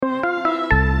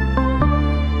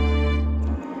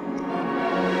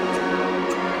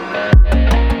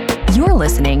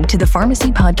listening to the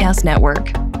Pharmacy Podcast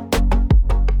Network.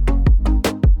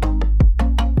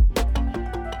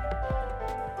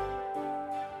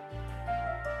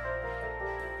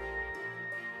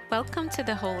 Welcome to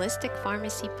the Holistic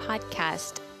Pharmacy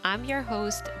Podcast. I'm your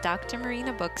host, Dr.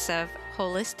 Marina Buksov,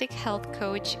 holistic health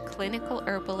coach, clinical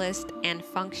herbalist, and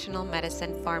functional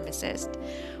medicine pharmacist,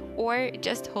 or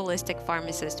just holistic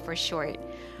pharmacist for short.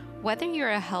 Whether you're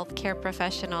a healthcare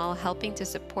professional helping to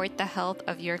support the health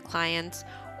of your clients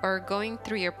or going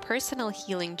through your personal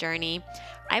healing journey,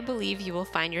 I believe you will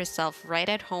find yourself right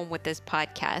at home with this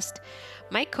podcast.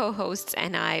 My co-hosts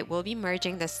and I will be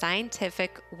merging the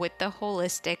scientific with the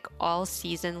holistic all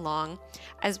season long,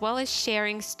 as well as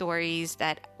sharing stories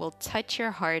that will touch your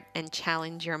heart and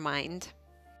challenge your mind.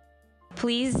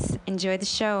 Please enjoy the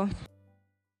show.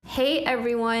 Hey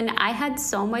everyone, I had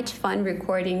so much fun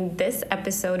recording this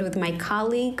episode with my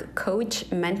colleague,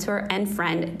 coach, mentor, and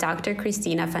friend, Dr.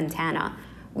 Cristina Fontana.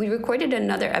 We recorded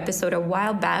another episode a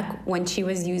while back when she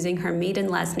was using her maiden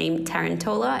last name,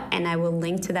 Tarantola, and I will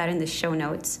link to that in the show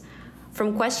notes.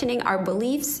 From questioning our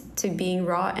beliefs to being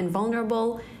raw and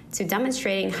vulnerable, to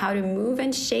demonstrating how to move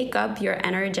and shake up your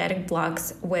energetic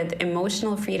blocks with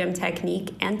emotional freedom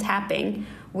technique and tapping,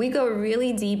 we go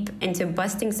really deep into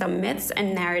busting some myths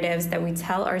and narratives that we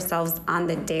tell ourselves on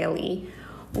the daily.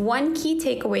 One key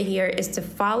takeaway here is to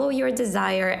follow your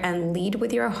desire and lead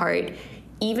with your heart,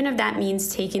 even if that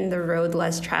means taking the road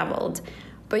less traveled.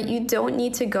 But you don't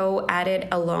need to go at it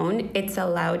alone. It's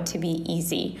allowed to be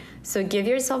easy. So give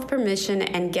yourself permission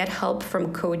and get help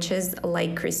from coaches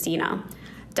like Cristina.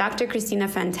 Dr. Cristina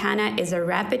Fontana is a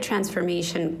rapid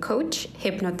transformation coach,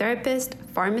 hypnotherapist,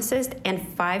 pharmacist, and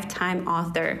 5-time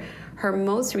author. Her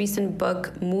most recent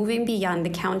book, Moving Beyond the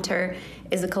Counter,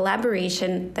 is a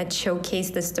collaboration that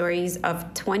showcased the stories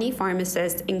of 20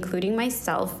 pharmacists, including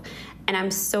myself, and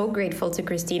I'm so grateful to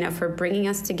Cristina for bringing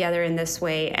us together in this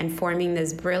way and forming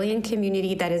this brilliant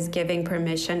community that is giving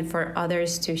permission for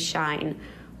others to shine.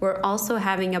 We're also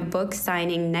having a book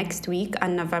signing next week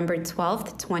on November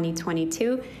 12th,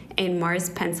 2022 in Mars,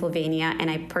 Pennsylvania,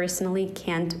 and I personally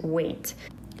can't wait.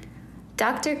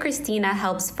 Dr. Cristina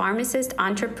helps pharmacist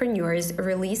entrepreneurs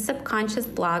release subconscious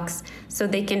blocks so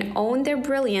they can own their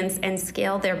brilliance and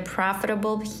scale their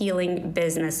profitable healing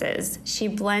businesses. She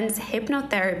blends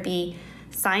hypnotherapy,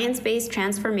 science-based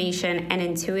transformation, and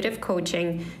intuitive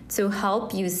coaching to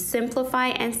help you simplify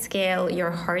and scale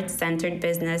your heart-centered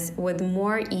business with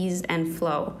more ease and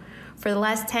flow. For the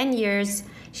last 10 years,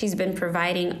 she's been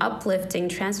providing uplifting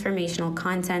transformational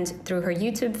content through her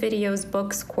YouTube videos,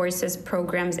 books, courses,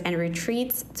 programs, and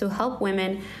retreats to help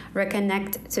women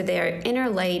reconnect to their inner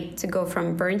light to go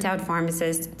from burnt-out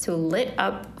pharmacists to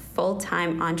lit-up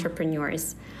full-time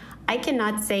entrepreneurs. I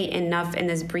cannot say enough in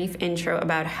this brief intro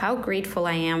about how grateful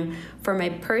I am for my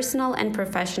personal and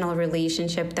professional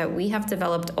relationship that we have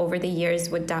developed over the years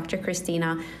with Dr.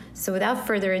 Cristina. So without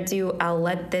further ado, I'll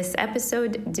let this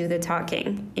episode do the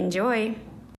talking. Enjoy.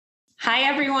 Hi,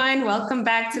 everyone. Welcome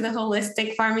back to the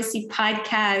Holistic Pharmacy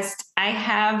Podcast. I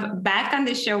have back on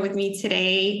the show with me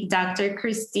today, Dr.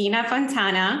 Cristina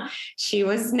Fontana. She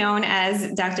was known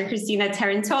as Dr. Cristina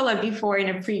Tarantola before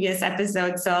in a previous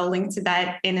episode, so I'll link to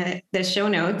that in the show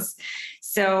notes.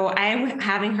 So I'm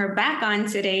having her back on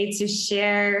today to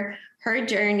share her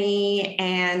journey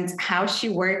and how she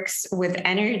works with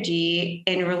energy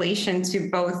in relation to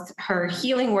both her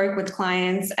healing work with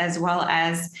clients as well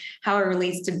as how it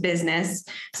relates to business.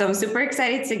 So I'm super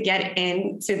excited to get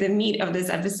into the meat of this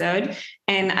episode.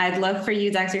 And I'd love for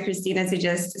you, Dr. Cristina, to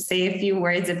just say a few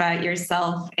words about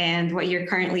yourself and what you're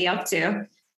currently up to.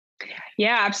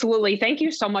 Yeah, absolutely. Thank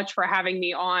you so much for having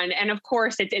me on. And of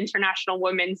course, it's International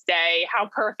Women's Day. How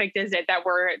perfect is it that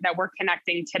we're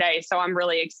connecting today? So I'm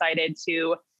really excited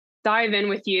to dive in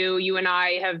with you. You and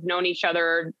I have known each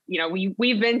other,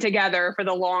 we've been together for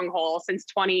the long haul since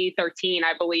 2013,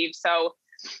 I believe. So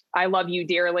I love you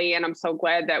dearly. And I'm so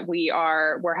glad that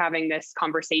we're having this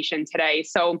conversation today.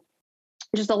 So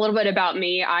just a little bit about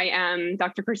me. I am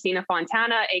Dr. Cristina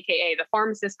Fontana, AKA the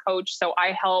pharmacist coach. So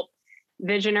I help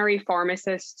visionary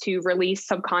pharmacists to release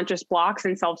subconscious blocks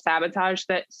and self-sabotage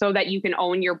so that you can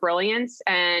own your brilliance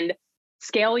and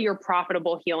scale your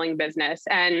profitable healing business.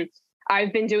 And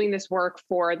I've been doing this work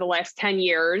for the last 10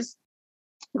 years,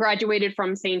 graduated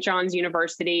from St. John's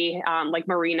University, like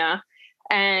Marina,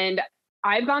 and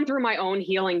I've gone through my own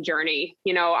healing journey.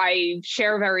 I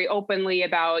share very openly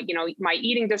about, my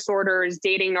eating disorders,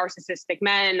 dating narcissistic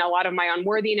men, a lot of my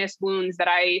unworthiness wounds that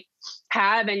I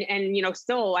have. And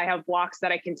still I have blocks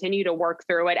that I continue to work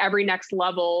through. At every next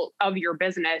level of your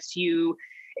business, you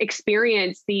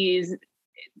experience these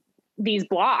these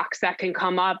blocks that can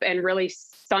come up and really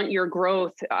stunt your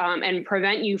growth and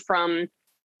prevent you from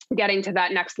getting to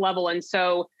that next level. And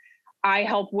so I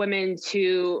help women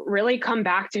to really come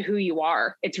back to who you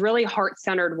are. It's really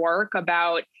heart-centered work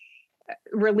about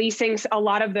releasing a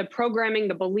lot of the programming,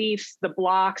 the beliefs, the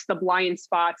blocks, the blind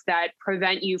spots that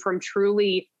prevent you from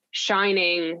truly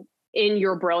shining in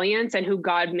your brilliance and who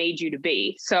God made you to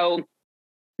be. So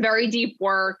very deep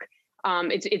work.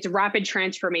 It's rapid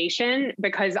transformation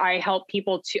because I help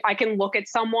people I can look at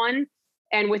someone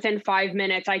and within 5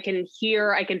 minutes, I can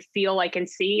hear, I can feel, I can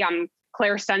see. I'm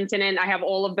clairsentient. I have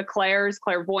all of the clairs,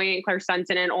 clairvoyant,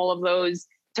 clairsentient, all of those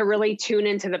to really tune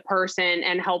into the person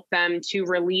and help them to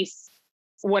release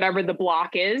whatever the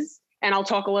block is. And I'll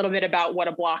talk a little bit about what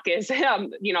a block is, a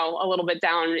little bit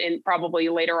down in probably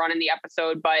later on in the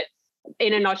episode, but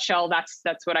in a nutshell, that's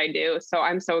what I do. So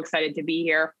I'm so excited to be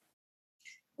here.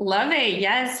 Love it.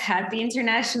 Yes. Happy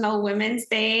International Women's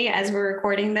Day as we're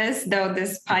recording this, though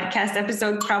this podcast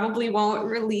episode probably won't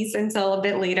release until a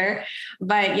bit later.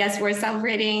 But yes, we're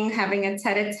celebrating having a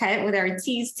tete-a-tete with our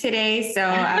teas today. So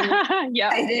I'm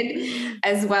excited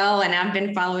as well. And I've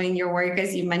been following your work,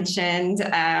 as you mentioned,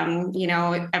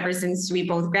 ever since we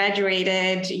both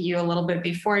graduated, you a little bit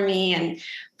before me, and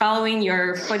following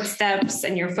your footsteps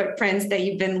and your footprints that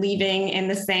you've been leaving in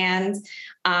the sand.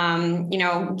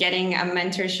 Getting a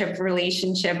mentorship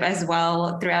relationship as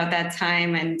well throughout that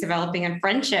time and developing a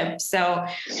friendship. So,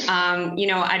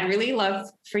 I'd really love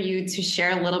for you to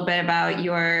share a little bit about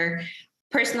your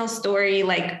personal story,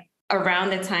 like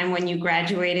around the time when you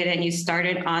graduated and you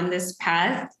started on this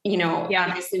path.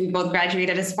 Obviously we both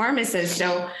graduated as pharmacists.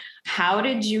 So how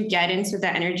did you get into the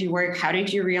energy work? How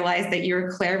did you realize that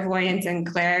you're clairvoyant and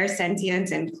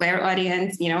clairsentient and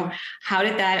clairaudient? How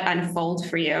did that unfold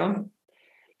for you?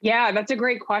 Yeah, that's a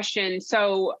great question.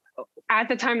 So at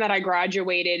the time that I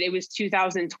graduated, it was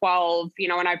 2012,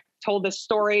 and I've told this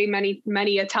story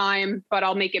many a time, but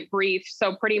I'll make it brief.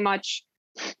 So pretty much,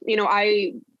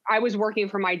 I was working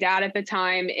for my dad at the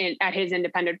time at his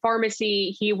independent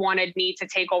pharmacy. He wanted me to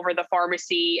take over the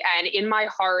pharmacy. And in my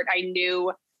heart, I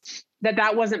knew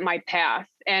that wasn't my path.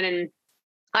 And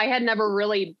I had never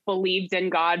really believed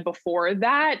in God before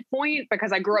that point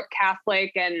because I grew up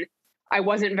Catholic and I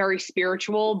wasn't very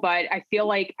spiritual, but I feel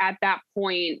like at that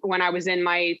point, when I was in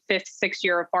my 5th, 6th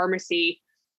year of pharmacy,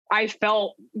 I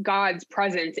felt God's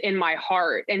presence in my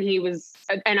heart.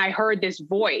 And I heard this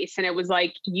voice and it was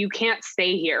like, you can't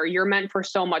stay here. You're meant for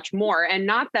so much more. And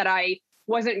not that I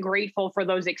wasn't grateful for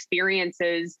those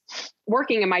experiences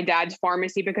working in my dad's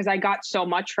pharmacy because I got so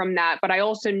much from that. But I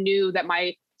also knew that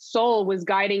my soul was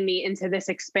guiding me into this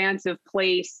expansive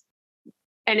place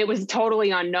and it was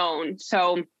totally unknown.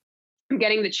 So I'm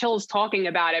getting the chills talking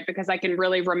about it because I can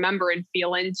really remember and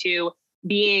feel into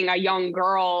being a young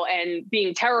girl and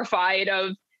being terrified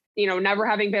of, never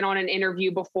having been on an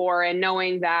interview before and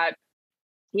knowing that,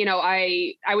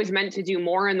 I was meant to do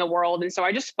more in the world. And so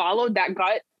I just followed that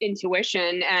gut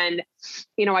intuition and,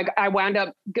 I wound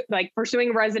up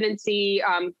pursuing residency.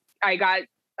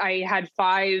 I had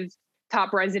 5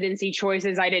 top residency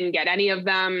choices. I didn't get any of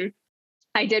them.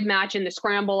 I did match in the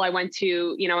scramble. I went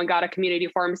to, and got a community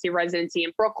pharmacy residency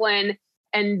in Brooklyn.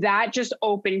 And that just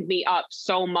opened me up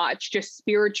so much, just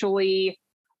spiritually.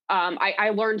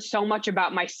 I learned so much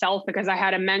about myself because I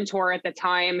had a mentor at the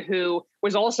time who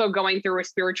was also going through a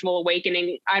spiritual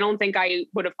awakening. I don't think I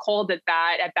would have called it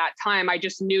that at that time. I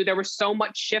just knew there was so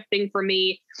much shifting for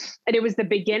me. And it was the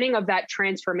beginning of that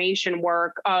transformation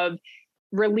work of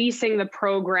releasing the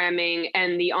programming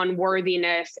and the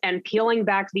unworthiness and peeling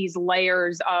back these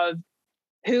layers of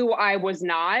who I was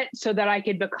not so that I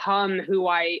could become who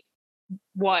I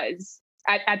was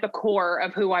at the core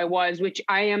of who I was, which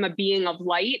I am a being of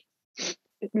light.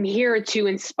 I'm here to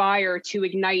inspire, to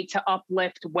ignite, to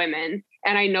uplift women.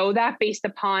 And I know that based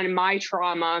upon my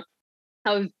trauma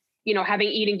of, having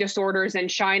eating disorders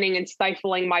and shining and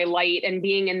stifling my light and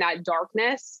being in that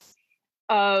darkness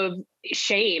of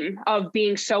shame, of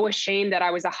being so ashamed that I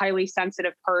was a highly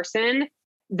sensitive person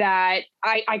that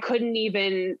I couldn't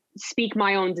even speak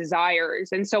my own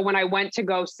desires. And so when I went to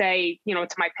go say, to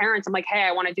my parents, I'm like, hey,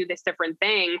 I want to do this different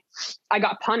thing, I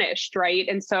got punished, right?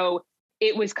 And so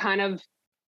it was kind of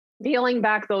peeling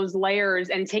back those layers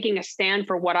and taking a stand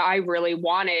for what I really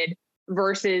wanted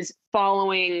versus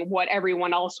following what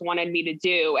everyone else wanted me to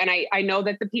do. And I know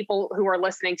that the people who are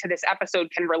listening to this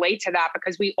episode can relate to that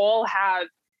because we all have,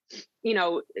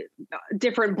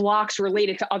 different blocks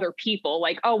related to other people.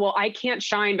 Like, oh, well, I can't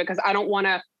shine because I don't want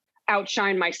to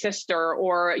outshine my sister,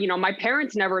 or, my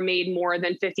parents never made more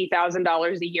than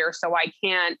 $50,000 a year, so I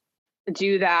can't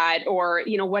do that. Or,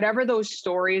 whatever those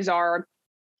stories are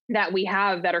that we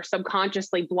have that are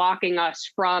subconsciously blocking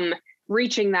us from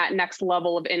reaching that next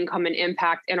level of income and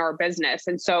impact in our business.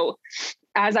 And so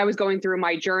as I was going through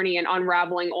my journey and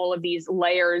unraveling all of these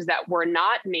layers that were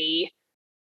not me,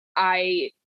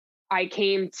 I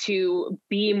came to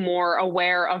be more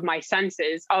aware of my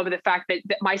senses, of the fact that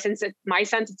my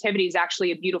sensitivity is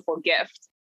actually a beautiful gift.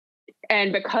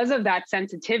 And because of that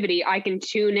sensitivity, I can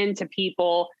tune into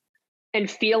people and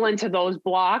feel into those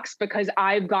blocks because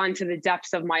I've gone to the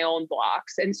depths of my own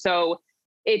blocks. And so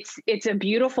it's a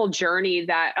beautiful journey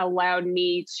that allowed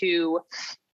me to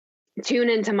tune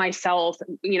into myself.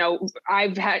 You know,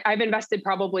 I've invested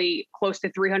probably close to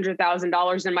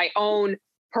 $300,000 in my own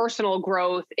personal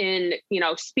growth in, you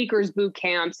know, speakers boot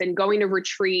camps and going to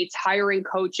retreats, hiring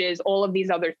coaches, all of these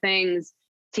other things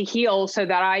to heal so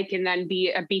that I can then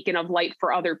be a beacon of light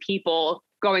for other people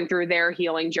going through their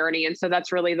healing journey. And so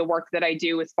that's really the work that I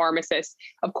do with pharmacists.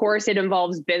 Of course, it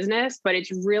involves business, but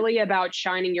it's really about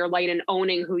shining your light and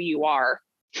owning who you are.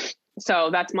 So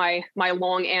that's my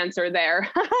long answer there.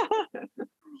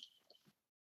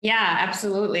 Yeah,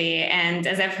 absolutely. And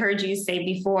as I've heard you say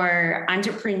before,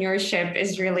 entrepreneurship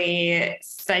is really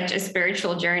such a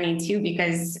spiritual journey too,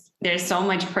 because there's so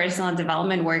much personal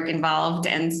development work involved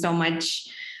and so much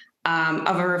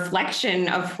of a reflection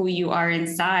of who you are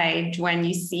inside. When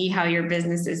you see how your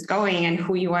business is going, and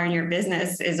who you are in your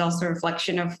business is also a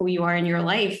reflection of who you are in your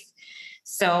life.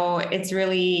 So it's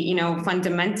really, you know,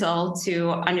 fundamental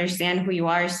to understand who you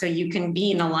are so you can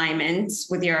be in alignment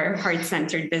with your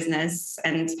heart-centered business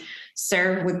and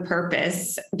serve with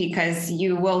purpose, because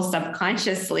you will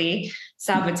subconsciously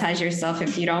sabotage yourself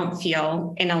if you don't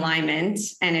feel in alignment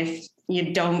and if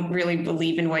you don't really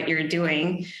believe in what you're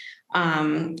doing.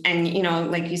 And, you know,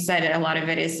 like you said, a lot of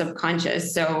it is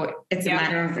subconscious. So it's a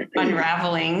matter of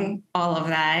unraveling all of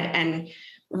that and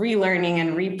relearning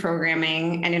and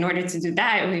reprogramming. And in order to do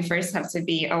that, we first have to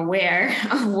be aware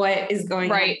of what is going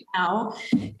on now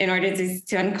in order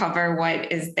to uncover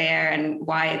what is there and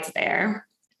why it's there.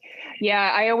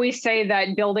 Yeah, I always say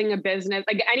that building a business,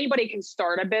 like anybody can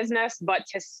start a business, but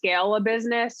to scale a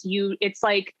business, it's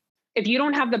like, if you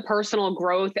don't have the personal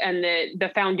growth and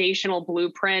the foundational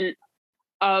blueprint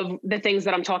of the things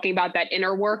that I'm talking about, that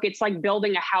inner work, it's like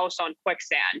building a house on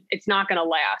quicksand. It's not going to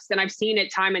last. And I've seen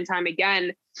it time and time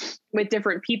again with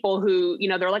different people who, you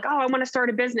know, they're like, oh, I want to start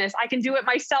a business. I can do it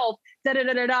myself. Da, da,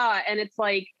 da, da, da. And it's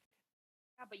like,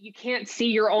 yeah, but you can't see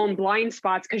your own blind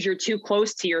spots because you're too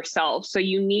close to yourself. So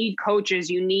you need coaches,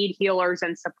 you need healers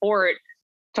and support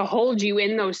to hold you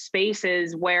in those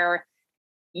spaces where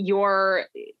your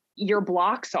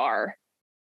blocks are.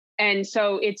 And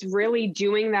so it's really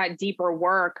doing that deeper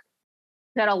work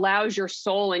that allows your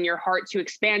soul and your heart to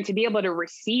expand, to be able to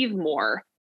receive more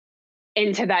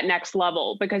into that next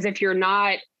level. Because if you're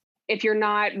not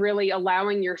really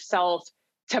allowing yourself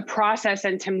to process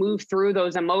and to move through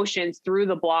those emotions, through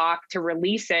the block, to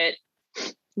release it,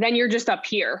 then you're just up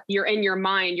here. You're in your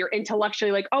mind. You're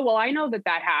intellectually like, oh, well, I know that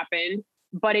happened,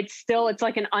 but it's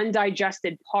like an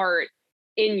undigested part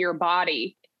in your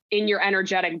body, in your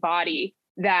energetic body,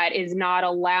 that is not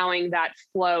allowing that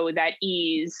flow, that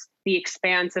ease, the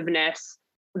expansiveness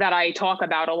that I talk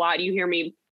about a lot. You hear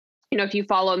me, you know, if you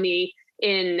follow me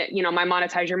in, you know, my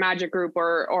Monetize Your Magic group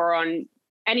or on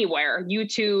anywhere,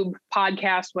 YouTube,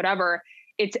 podcast, whatever,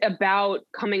 it's about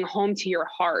coming home to your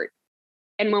heart.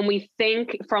 And when we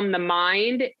think from the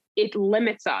mind, it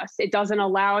limits us. It doesn't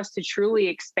allow us to truly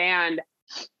expand.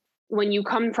 When you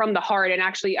come from the heart, and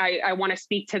actually I want to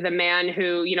speak to the man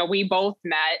who, you know, we both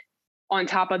met on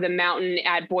top of the mountain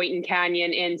at Boynton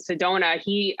Canyon in Sedona.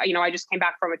 He, you know, I just came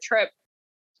back from a trip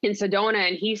in Sedona,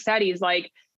 and he said, he's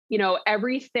like, you know,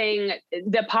 everything,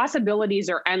 the possibilities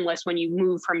are endless when you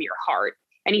move from your heart.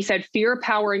 And he said, fear,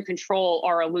 power, and control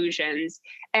are illusions.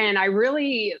 And I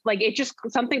really, like, it just,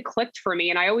 something clicked for me.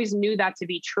 And I always knew that to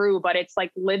be true, but it's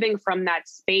like living from that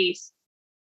space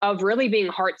of really being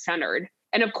heart-centered.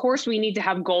 And of course, we need to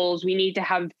have goals. We need to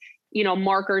have, you know,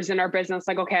 markers in our business,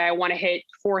 like, okay, I want to hit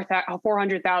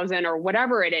 400,000 or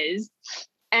whatever it is.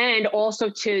 And also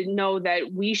to know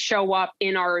that we show up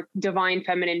in our divine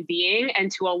feminine being,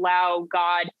 and to allow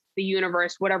God, the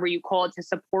universe, whatever you call it, to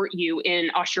support you in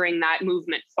ushering that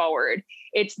movement forward.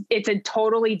 It's a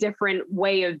totally different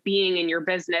way of being in your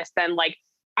business than like,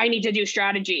 I need to do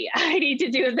strategy. I need to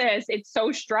do this. It's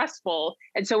so stressful.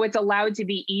 And so it's allowed to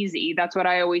be easy. That's what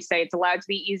I always say. It's allowed to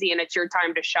be easy, and it's your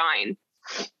time to shine.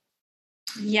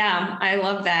 Yeah, I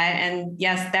love that. And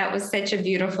yes, that was such a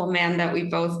beautiful man that we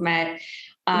both met.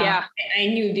 I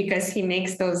knew because he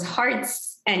makes those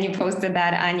hearts, and you posted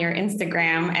that on your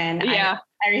Instagram. And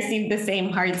I received the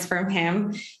same hearts from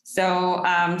him. So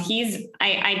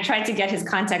I tried to get his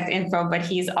contact info, but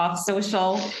he's off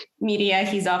social media.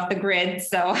 He's off the grid.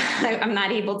 So I'm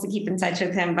not able to keep in touch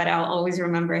with him, but I'll always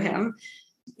remember him.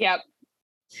 Yep.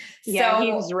 Yeah, So,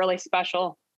 he was really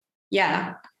special.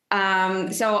 Yeah.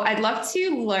 So I'd love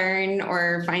to learn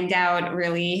or find out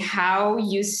really how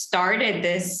you started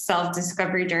this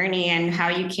self-discovery journey and how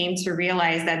you came to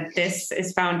realize that this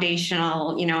is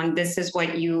foundational, and this is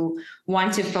what you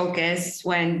want to focus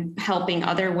when helping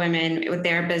other women with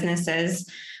their businesses.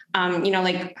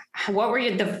 Like what were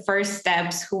the first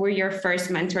steps? Who were your first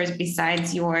mentors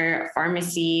besides your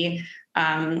pharmacy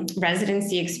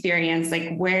residency experience?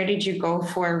 Like where did you go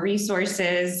for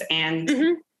resources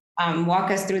and walk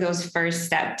us through those first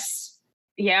steps?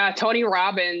 Yeah, Tony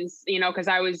Robbins, because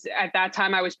at that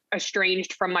time I was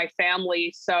estranged from my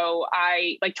family. So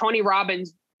Tony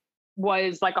Robbins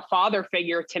was like a father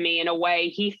figure to me in a way.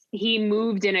 He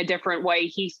moved in a different way.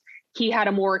 He had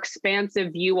a more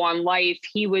expansive view on life.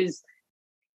 He's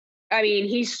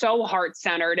so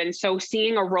heart-centered. And so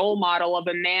seeing a role model of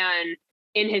a man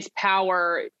in his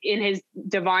power, in his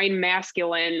divine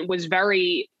masculine was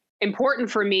very important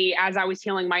for me as I was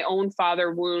healing my own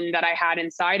father wound that I had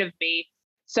inside of me.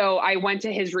 So I went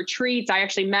to his retreats. I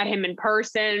actually met him in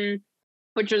person,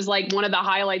 which was like one of the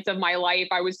highlights of my life.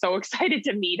 I was so excited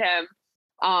to meet him.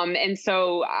 And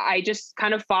so I just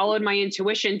kind of followed my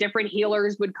intuition. Different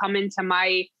healers would come into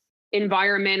my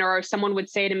environment, or someone would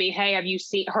say to me, "Hey, have you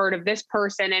heard of this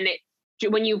person?" And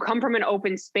when you come from an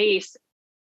open space,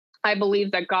 I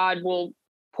believe that God will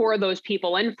pour those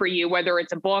people in for you, whether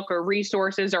it's a book or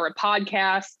resources or a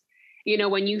podcast.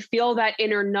 When you feel that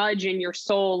inner nudge in your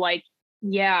soul, like,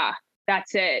 yeah,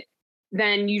 that's it,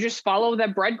 then you just follow the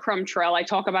breadcrumb trail. I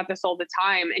talk about this all the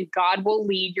time, and God will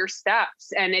lead your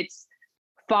steps. And it's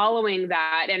following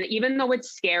that. And even though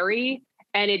it's scary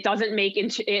and it doesn't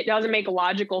make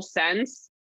logical sense,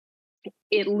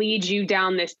 it leads you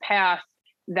down this path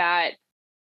that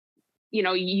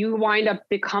you wind up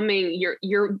becoming,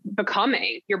 you're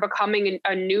becoming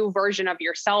a new version of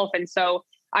yourself. And so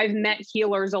I've met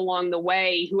healers along the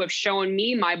way who have shown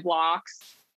me my blocks,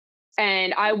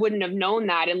 and I wouldn't have known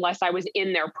that unless I was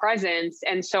in their presence.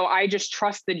 And so I just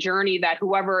trust the journey that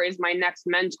whoever is my next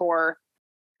mentor,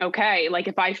 okay, like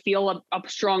if I feel a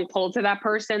strong pull to that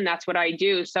person, that's what I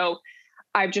do. So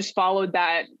I've just followed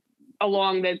that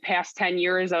along the past 10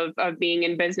 years of being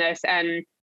in business. And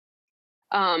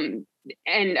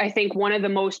I think one of the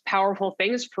most powerful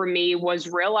things for me was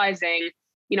realizing,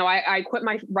 I quit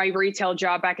my retail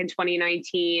job back in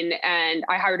 2019, and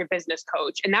I hired a business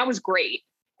coach, and that was great.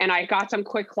 And I got some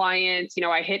quick clients,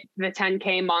 I hit the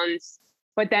 10K months,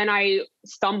 but then I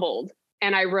stumbled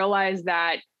and I realized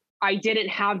that I didn't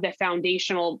have the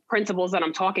foundational principles that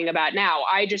I'm talking about now.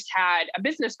 I just had a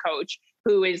business coach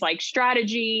who is like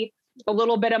strategy, a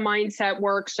little bit of mindset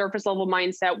work, surface level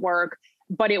mindset work.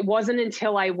 But it wasn't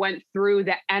until I went through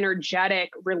the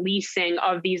energetic releasing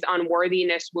of these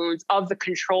unworthiness wounds, of the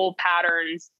control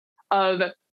patterns, of,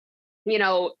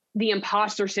 the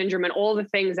imposter syndrome and all the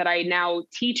things that I now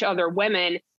teach other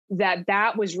women,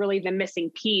 that was really the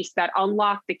missing piece that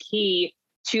unlocked the key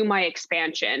to my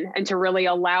expansion and to really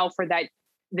allow for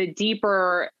the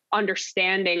deeper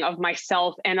understanding of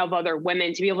myself and of other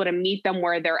women, to be able to meet them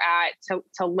where they're at,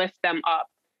 to lift them up,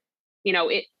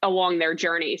 along their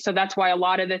journey. So that's why a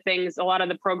lot of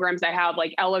the programs I have,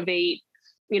 like Elevate,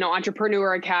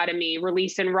 Entrepreneur Academy,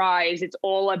 Release and Rise, it's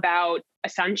all about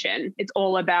ascension. It's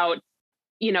all about,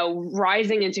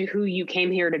 rising into who you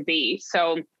came here to be.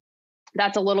 So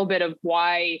that's a little bit of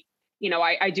why,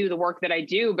 I do the work that I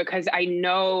do, because I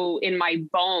know in my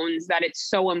bones that it's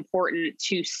so important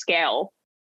to scale.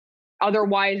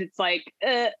 Otherwise it's like,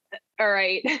 all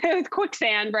right, it's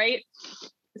quicksand, right?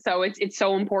 So it's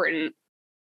so important.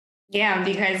 Yeah,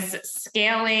 because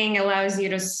scaling allows you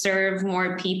to serve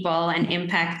more people and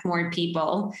impact more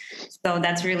people. So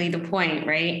that's really the point,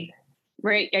 right?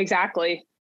 Right, exactly.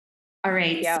 All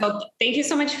right. Yeah. So thank you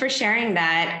so much for sharing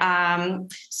that.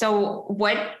 So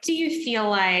what do you feel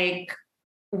like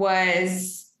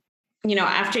was,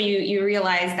 after you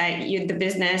realized that the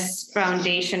business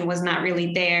foundation was not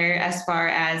really there as far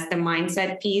as the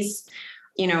mindset piece?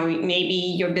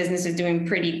 Maybe your business is doing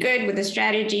pretty good with the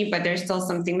strategy, but there's still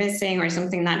something missing or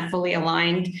something not fully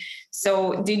aligned.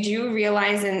 So did you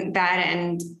realize that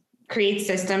and create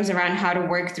systems around how to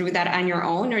work through that on your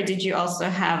own? Or did you also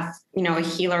have, a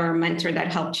healer or mentor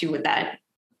that helped you with that?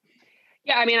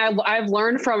 Yeah, I've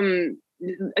learned from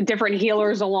different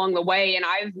healers along the way, and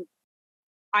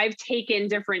I've taken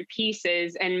different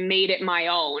pieces and made it my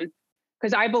own.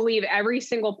 because I believe every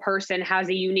single person has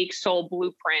a unique soul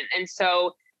blueprint. And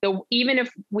so even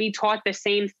if we taught the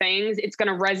same things, it's going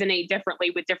to resonate differently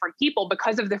with different people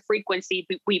because of the frequency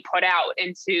we put out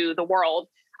into the world.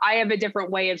 I have a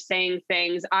different way of saying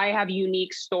things. I have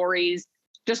unique stories,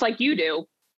 just like you do.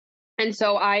 And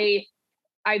so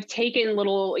I've taken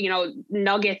little,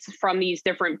 nuggets from these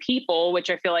different people,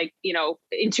 which I feel like,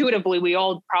 intuitively, we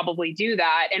all probably do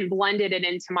that, and blended it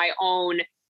into my own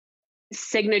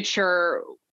signature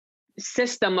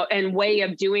system and way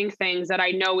of doing things that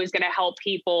I know is going to help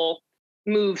people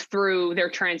move through their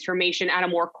transformation at a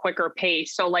more quicker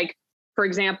pace. So like, for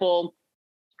example,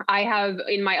 I have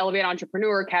in my Elevate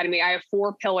Entrepreneur Academy, I have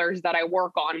 4 pillars that I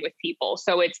work on with people.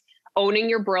 So it's owning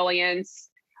your brilliance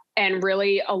and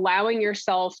really allowing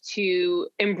yourself to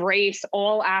embrace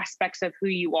all aspects of who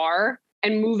you are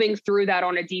and moving through that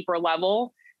on a deeper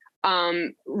level.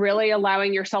 Really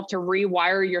allowing yourself to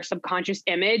rewire your subconscious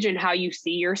image and how you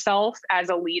see yourself as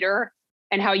a leader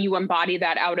and how you embody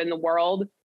that out in the world.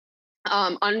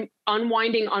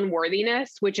 Unwinding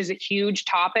unworthiness, which is a huge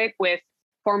topic with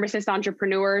pharmacist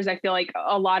entrepreneurs. I feel like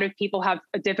a lot of people have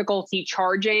a difficulty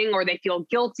charging, or they feel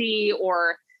guilty,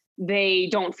 or they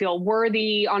don't feel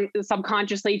worthy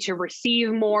subconsciously to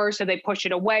receive more. So they push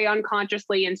it away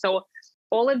unconsciously. And so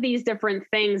all of these different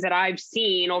things that I've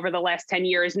seen over the last 10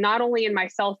 years, not only in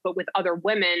myself, but with other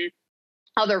women,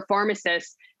 other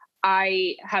pharmacists,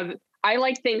 I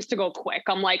like things to go quick.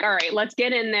 I'm like, all right, let's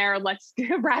get in there. Let's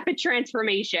rapid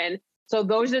transformation. So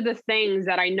those are the things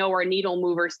that I know are needle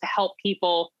movers to help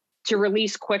people to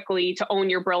release quickly, to own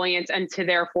your brilliance, and to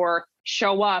therefore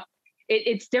show up.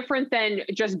 It's different than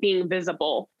just being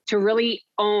visible, to really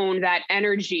own that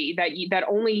energy that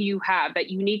only you have, that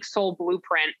unique soul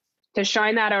blueprint, to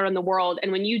shine that out in the world.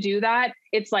 And when you do that,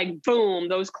 it's like, boom,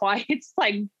 those clients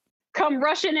like come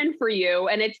rushing in for you.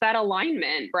 And it's that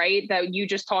alignment, right, that you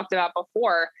just talked about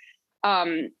before.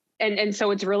 And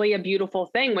so it's really a beautiful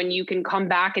thing when you can come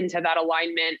back into that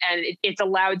alignment, and it's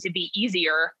allowed to be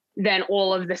easier than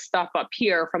all of the stuff up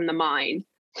here from the mind.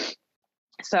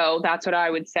 So that's what I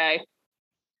would say.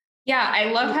 Yeah, I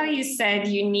love how you said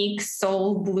unique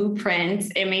soul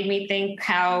blueprints. It made me think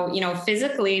how,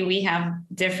 physically we have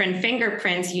different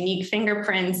fingerprints, unique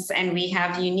fingerprints, and we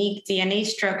have unique DNA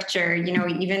structure.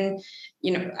 Even,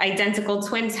 identical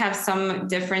twins have some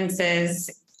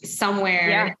differences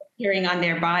somewhere appearing on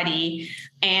their body.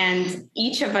 And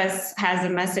each of us has a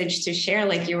message to share,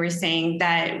 like you were saying,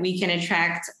 that we can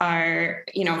attract our,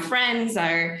 friends,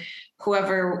 our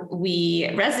whoever we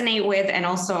resonate with, and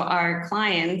also our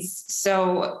clients.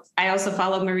 So I also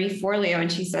follow Marie Forleo,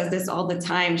 and she says this all the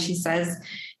time. She says,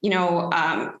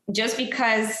 just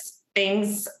because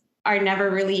things are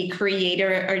never really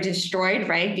created or destroyed,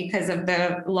 right, because of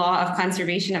the law of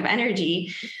conservation of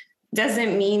energy,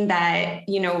 doesn't mean that,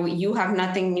 you have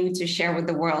nothing new to share with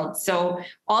the world. So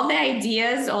all the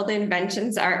ideas, all the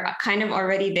inventions are kind of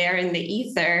already there in the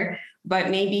ether,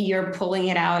 but maybe you're pulling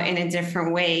it out in a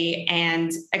different way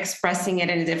and expressing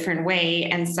it in a different way.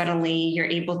 And suddenly you're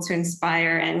able to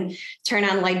inspire and turn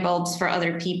on light bulbs for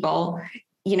other people,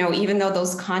 even though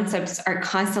those concepts are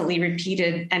constantly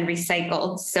repeated and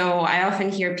recycled. So I often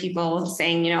hear people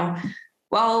saying,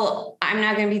 well, I'm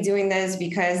not going to be doing this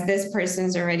because this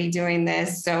person's already doing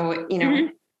this. So,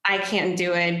 I can't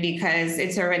do it because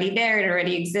it's already there. It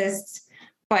already exists.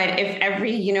 But if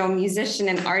every, musician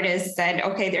and artist said,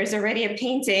 okay, there's already a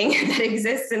painting that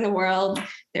exists in the world,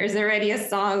 there's already a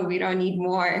song, we don't need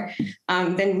more,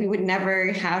 then we would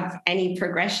never have any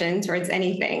progression towards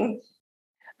anything.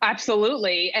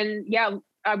 Absolutely. And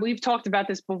we've talked about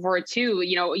this before too.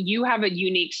 You have a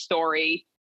unique story.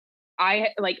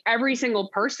 Every single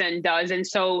person does. And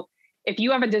so if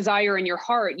you have a desire in your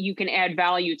heart, you can add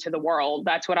value to the world.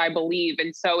 That's what I believe.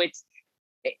 And so it's,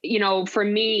 for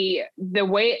me, the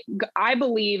way I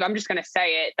believe, I'm just going to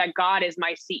say it, that God is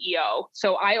my CEO.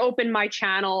 So I open my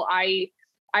channel. I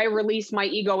release my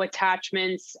ego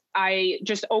attachments. I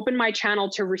just open my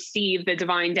channel to receive the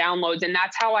divine downloads. And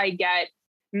that's how I get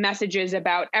messages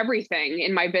about everything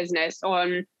in my business,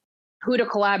 on who to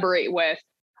collaborate with,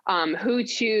 who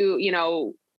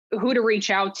to reach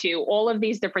out to, all of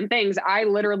these different things. I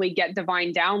literally get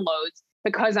divine downloads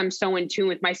because I'm so in tune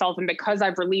with myself, and because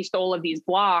I've released all of these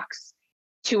blocks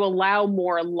to allow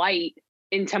more light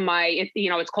into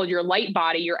it's called your light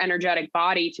body, your energetic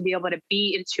body, to be able to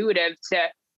be intuitive, to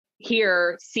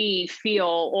hear, see, feel,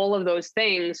 all of those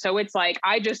things. So it's like,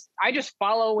 I just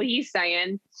follow what he's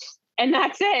saying, and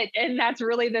that's it. And that's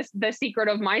really the secret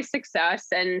of my success.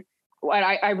 And what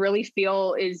I really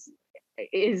feel is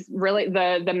really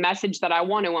the message that I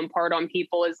want to impart on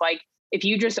people is like, if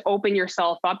you just open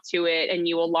yourself up to it and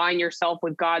you align yourself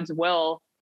with God's will,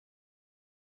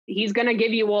 he's going to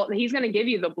give you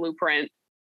the blueprint.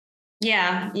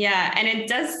 Yeah. Yeah. And it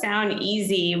does sound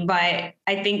easy, but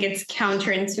I think it's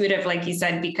counterintuitive, like you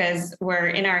said, because we're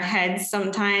in our heads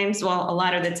sometimes. Well, a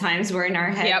lot of the times we're in our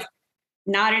heads. Yep.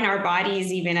 Not in our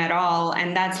bodies even at all.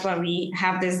 And that's why we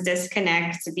have this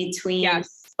disconnect between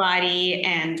body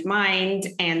and mind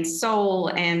and soul.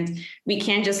 And we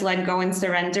can't just let go and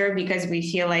surrender because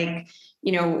we feel like,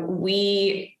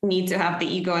 we need to have the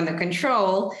ego and the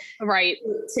control, right,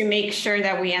 to make sure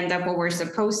that we end up where we're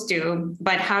supposed to.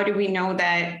 But how do we know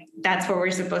that that's where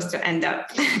we're supposed to end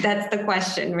up? That's the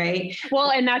question, right? Well,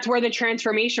 and that's where the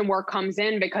transformation work comes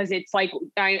in, because it's like,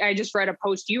 I just read a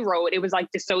post you wrote, it was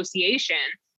like dissociation,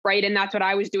 right? And that's what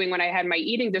I was doing when I had my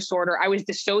eating disorder. I was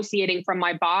dissociating from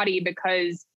my body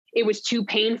because it was too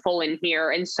painful in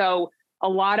here. And so a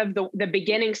lot of the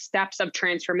beginning steps of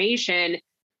transformation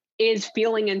is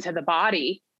feeling into the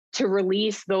body to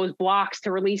release those blocks,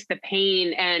 to release the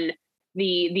pain and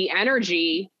the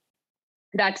energy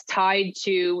that's tied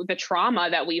to the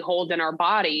trauma that we hold in our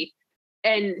body.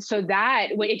 And so that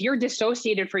if you're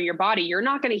dissociated from your body, you're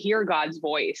not going to hear God's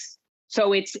voice.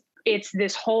 So it's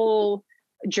this whole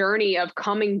journey of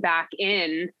coming back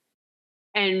in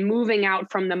and moving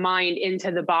out from the mind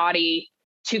into the body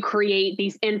to create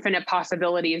these infinite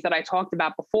possibilities that I talked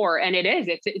about before. And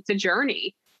it's a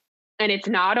journey. And it's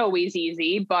not always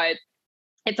easy, but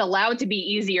it's allowed to be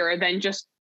easier than just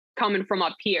coming from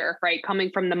up here, right?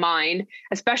 Coming from the mind,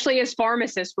 especially as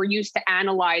pharmacists, we're used to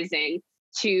analyzing,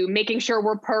 to making sure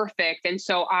we're perfect. And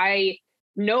so I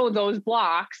know those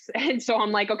blocks. And so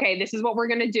I'm like, okay, this is what we're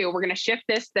going to do. We're going to shift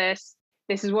this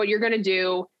is what you're going to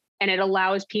do. And it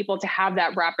allows people to have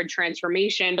that rapid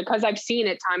transformation, because I've seen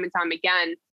it time and time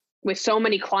again with so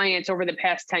many clients over the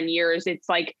past 10 years. It's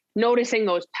like noticing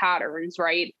those patterns,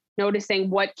 right? Noticing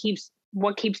what keeps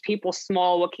people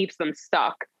small, what keeps them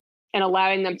stuck, and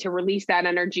allowing them to release that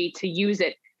energy to use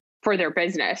it for their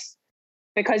business.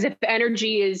 Because if the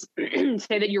energy is,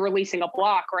 say that you're releasing a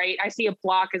block, right? I see a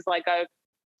block as like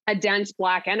a dense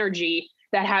black energy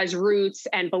that has roots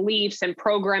and beliefs and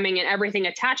programming and everything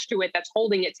attached to it that's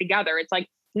holding it together. It's like,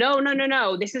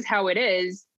 no, this is how it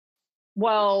is.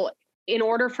 Well, in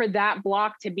order for that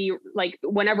block to be like,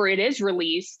 whenever it is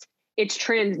released, it's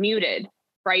transmuted,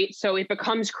 right? So it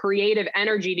becomes creative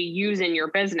energy to use in your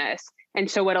business.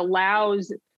 And so it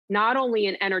allows not only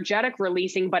an energetic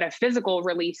releasing, but a physical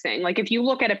releasing. Like if you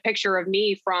look at a picture of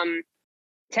me from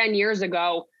 10 years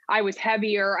ago, I was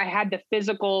heavier. I had the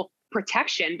physical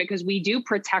protection, because we do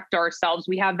protect ourselves.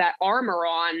 We have that armor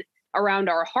on around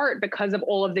our heart because of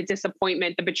all of the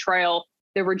disappointment, the betrayal,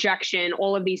 the rejection,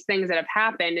 all of these things that have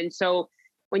happened. And so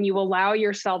when you allow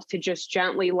yourself to just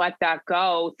gently let that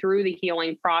go through the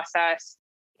healing process,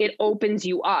 it opens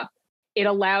you up. It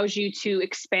allows you to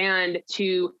expand,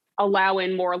 to allow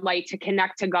in more light, to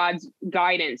connect to God's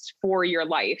guidance for your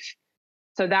life.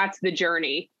 So that's the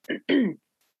journey.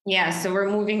 Yeah, so we're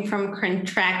moving from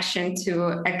contraction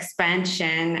to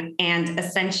expansion and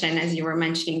ascension, as you were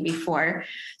mentioning before.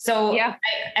 So yeah.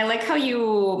 I like how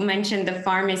you mentioned the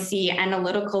pharmacy,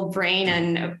 analytical brain,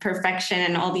 and perfection,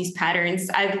 and all these patterns.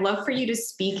 I'd love for you to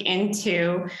speak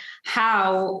into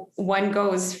how one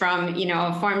goes from,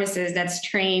 a pharmacist that's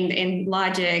trained in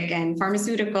logic and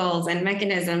pharmaceuticals and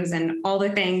mechanisms and all the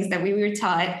things that we were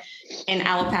taught in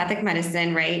allopathic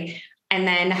medicine, right? And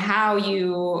then how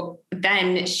you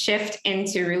then shift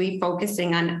into really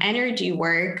focusing on energy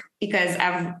work, because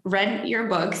I've read your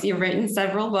books, you've written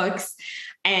several books,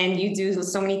 and you do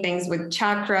so many things with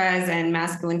chakras and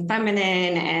masculine,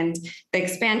 feminine, and the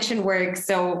expansion work.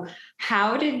 So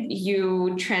how did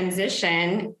you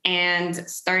transition and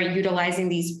start utilizing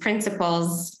these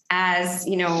principles as,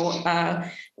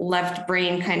 a left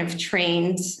brain kind of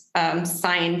trained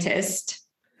scientist?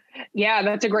 Yeah,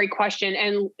 that's a great question.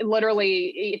 And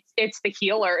literally it's the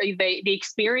healer, the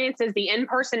experiences, the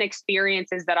in-person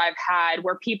experiences that I've had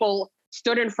where people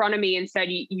stood in front of me and said,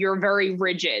 you're very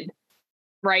rigid,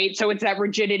 right? So it's that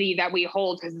rigidity that we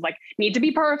hold, because it's like, need to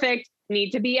be perfect,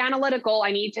 need to be analytical.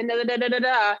 I need to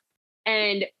da.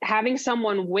 And having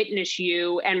someone witness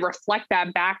you and reflect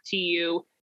that back to you.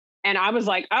 And I was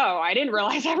like, oh, I didn't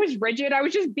realize I was rigid. I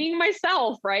was just being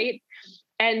myself, right?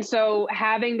 And so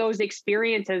having those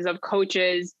experiences of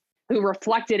coaches who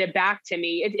reflected it back to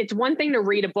me, it's one thing to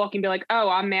read a book and be like, oh,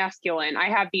 I'm masculine, I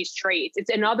have these traits. It's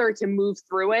another to move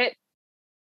through it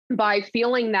by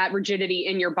feeling that rigidity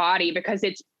in your body, because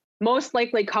it's most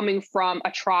likely coming from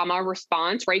a trauma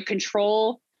response, right?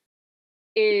 Control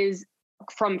is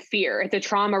from fear. It's a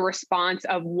trauma response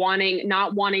of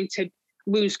not wanting to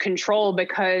lose control,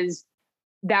 because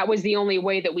that was the only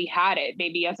way that we had it,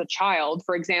 maybe as a child,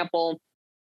 for example,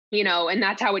 and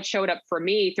that's how it showed up for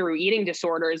me through eating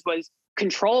disorders, was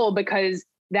control, because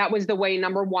that was the way,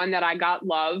 number one, that I got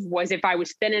love, was if I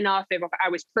was thin enough, if I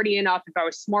was pretty enough, if I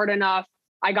was smart enough.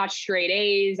 I got straight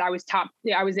A's. I was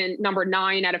in number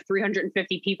 9 out of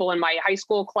 350 people in my high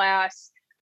school class.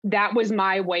 That was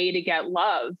my way to get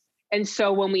love. And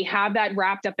so when we have that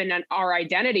wrapped up in our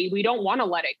identity, we don't want to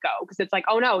let it go, because it's like,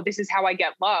 oh no, this is how I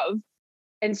get love.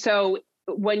 And so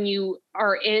when you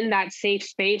are in that safe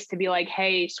space to be like,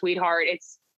 hey, sweetheart,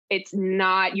 it's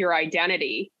not your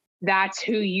identity. That's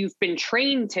who you've been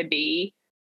trained to be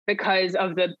because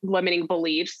of the limiting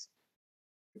beliefs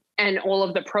and all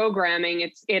of the programming.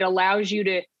 It allows you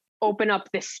to open up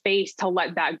the space to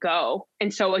let that go.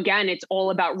 And so again, it's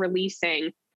all about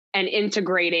releasing and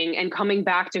integrating and coming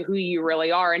back to who you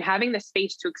really are and having the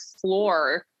space to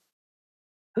explore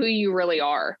who you really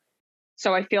are.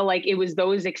 So I feel like it was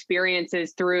those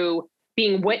experiences through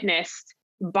being witnessed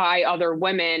by other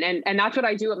women. And that's what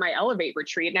I do at my Elevate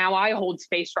retreat. Now I hold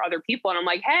space for other people and I'm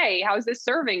like, hey, how's this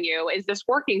serving you? Is this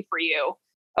working for you?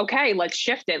 Okay, let's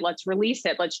shift it. Let's release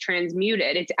it. Let's transmute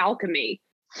it. It's alchemy.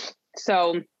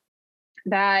 So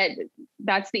that's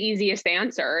the easiest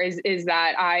answer is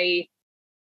that I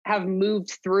have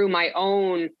moved through my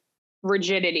own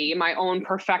rigidity, my own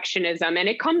perfectionism, and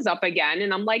it comes up again.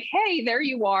 And I'm like, hey, there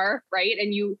you are. Right.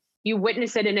 And you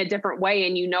witness it in a different way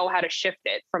and you know how to shift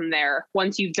it from there.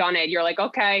 Once you've done it, you're like,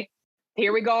 okay,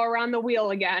 here we go around the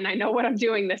wheel again. I know what I'm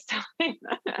doing this time.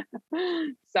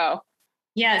 So.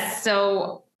 Yes.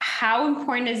 So how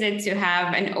important is it to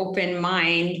have an open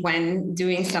mind when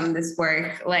doing some of this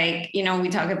work? Like, we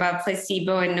talk about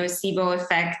placebo and nocebo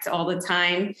effect all the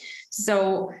time.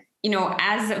 So,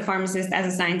 as a pharmacist,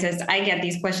 as a scientist, I get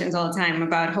these questions all the time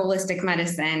about holistic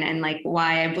medicine and like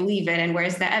why I believe it and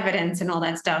where's the evidence and all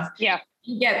that stuff. Yeah.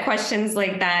 You get questions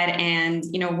like that. And,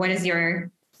 what is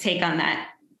your take on that?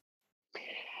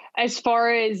 As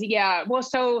far as,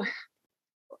 so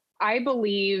I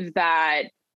believe that,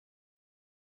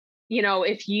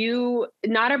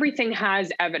 not everything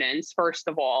has evidence, first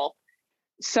of all.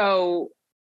 So,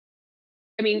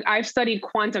 I've studied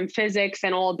quantum physics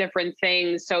and all different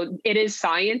things. So it is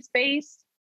science-based,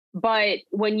 but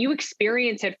when you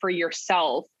experience it for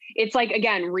yourself, it's like,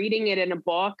 again, reading it in a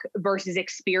book versus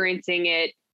experiencing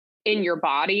it in your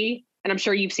body. And I'm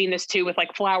sure you've seen this too with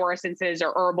like flower essences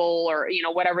or herbal or,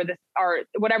 whatever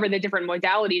the different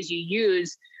modalities you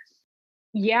use.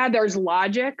 Yeah, there's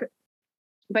logic,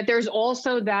 but there's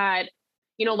also that,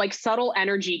 like subtle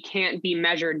energy can't be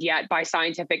measured yet by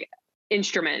scientific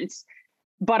instruments,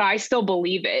 but I still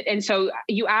believe it. And so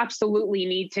you absolutely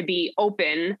need to be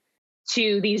open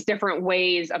to these different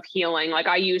ways of healing. Like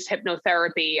I use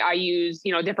hypnotherapy, I use,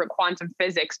 different quantum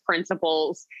physics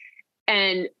principles.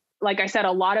 And like I said,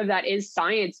 a lot of that is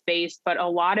science-based, but a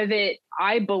lot of it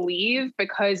I believe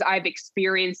because I've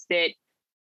experienced it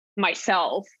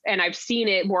myself and I've seen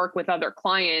it work with other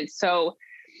clients. So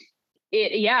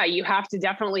you have to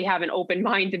definitely have an open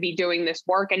mind to be doing this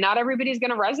work, and not everybody's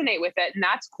going to resonate with it. And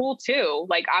that's cool too.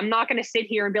 Like, I'm not going to sit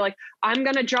here and be like, I'm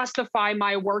going to justify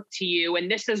my work to you. And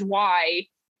this is why,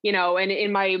 and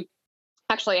I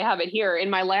have it here in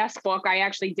my last book. I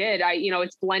actually did,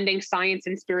 it's blending science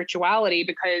and spirituality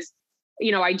because,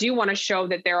 I do want to show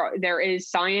that there is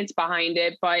science behind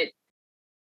it, but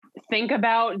think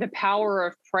about the power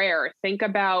of prayer. Think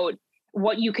about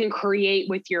what you can create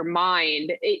with your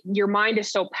mind. Your mind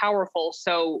is so powerful.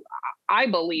 So I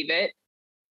believe it.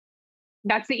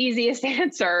 That's the easiest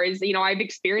answer is, I've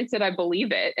experienced it. I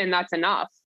believe it. And that's enough.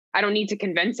 I don't need to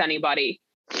convince anybody.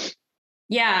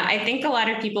 Yeah. I think a lot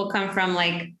of people come from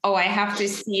like, oh, I have to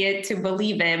see it to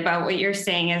believe it. But what you're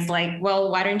saying is like, well,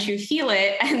 why don't you feel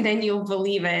it? And then you'll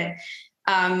believe it.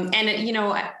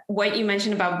 And what you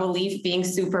mentioned about belief being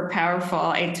super powerful,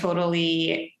 I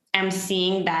totally am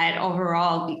seeing that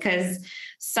overall because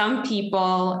some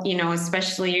people,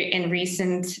 especially in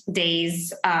recent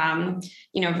days,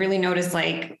 really notice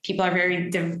like people are very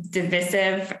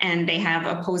divisive and they have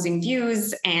opposing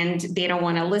views and they don't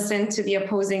want to listen to the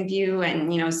opposing view.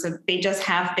 And, so they just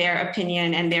have their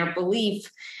opinion and their belief.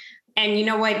 And you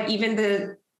know what, even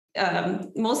the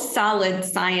most solid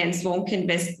science won't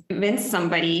convince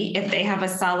somebody if they have a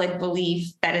solid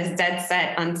belief that is dead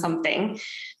set on something.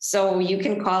 So you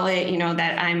can call it,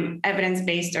 that I'm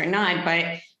evidence-based or not, but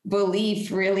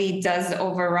belief really does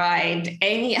override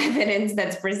any evidence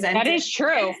that's presented. That is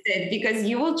true. Because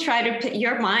you will try to,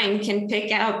 your mind can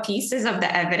pick out pieces of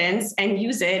the evidence and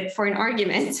use it for an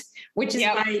argument, which is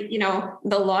why,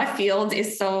 the law field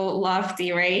is so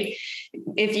lofty, right?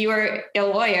 If you are a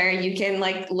lawyer, you can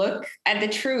look at the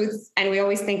truth. And we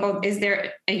always think, oh, is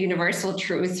there a universal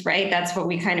truth, right? That's what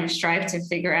we kind of strive to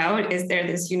figure out. Is there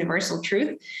this universal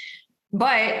truth?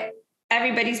 But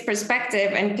everybody's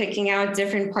perspective and picking out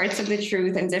different parts of the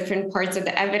truth and different parts of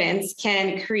the evidence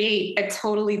can create a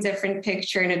totally different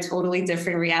picture and a totally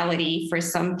different reality for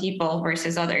some people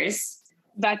versus others.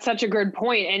 That's such a good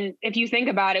point. And if you think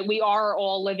about it, we are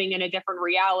all living in a different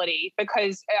reality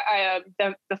because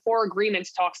the Four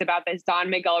Agreements talks about this. Don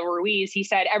Miguel Ruiz, he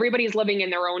said, everybody's living in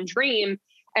their own dream.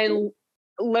 And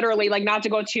literally, not to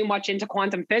go too much into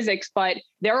quantum physics, but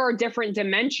there are different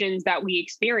dimensions that we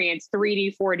experience,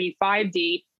 3D, 4D,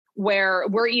 5D, where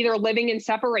we're either living in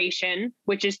separation,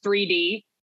 which is 3D,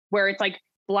 where it's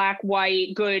black,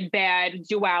 white, good, bad,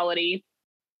 duality,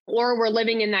 or we're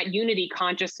living in that unity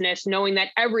consciousness, knowing that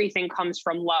everything comes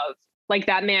from love. Like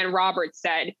that man, Robert,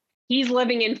 said, he's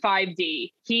living in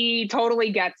 5D. He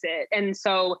totally gets it. And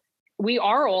so we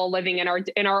are all living in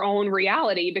our own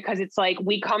reality because it's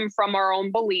we come from our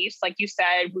own beliefs. Like you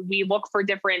said, we look for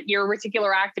your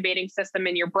reticular activating system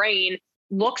in your brain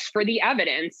looks for the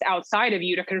evidence outside of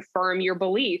you to confirm your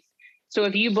belief. So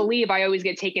if you believe I always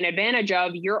get taken advantage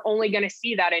of, you're only going to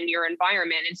see that in your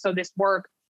environment. And so this work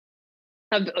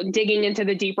of digging into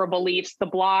the deeper beliefs, the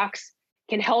blocks,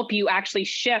 can help you actually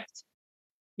shift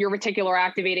your reticular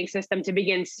activating system to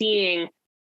begin seeing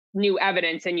new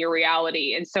evidence in your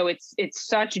reality. And so it's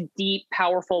such deep,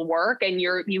 powerful work. And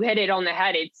you hit it on the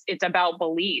head. It's about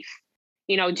belief.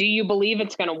 Do you believe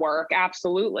it's going to work?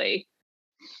 Absolutely.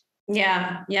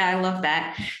 Yeah, I love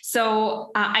that.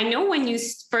 So I know when you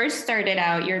first started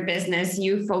out your business,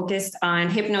 you focused on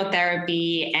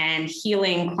hypnotherapy and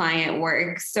healing client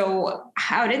work. So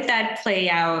how did that play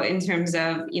out in terms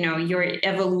of, your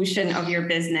evolution of your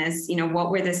business? What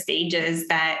were the stages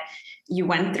that you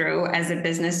went through as a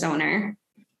business owner?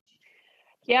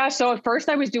 Yeah. So at first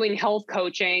I was doing health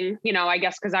coaching, I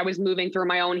guess because I was moving through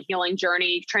my own healing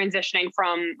journey, transitioning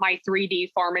from my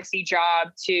 3D pharmacy job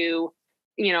to,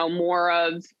 more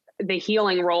of the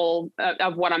healing role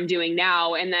of what I'm doing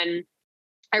now. And then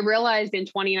I realized in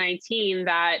 2019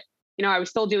 that, I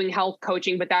was still doing health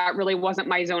coaching, but that really wasn't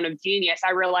my zone of genius.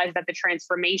 I realized that the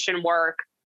transformation work,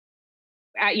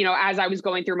 as I was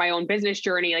going through my own business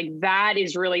journey, that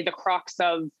is really the crux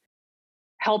of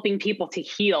helping people to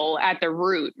heal at the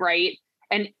root, right?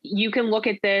 And you can look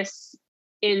at this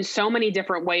in so many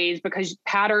different ways because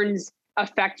patterns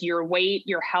affect your weight,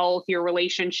 your health, your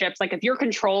relationships. If you're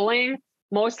controlling,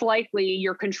 most likely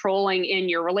you're controlling in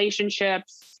your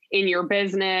relationships, in your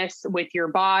business, with your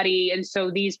body. And so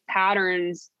these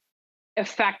patterns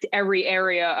affect every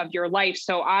area of your life.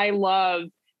 So I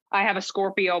have a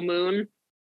Scorpio moon.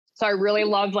 So I really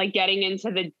love getting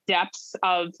into the depths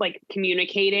of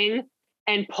communicating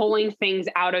and pulling things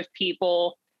out of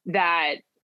people that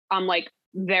I'm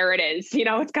there it is.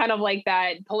 It's kind of like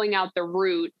that, pulling out the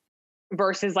root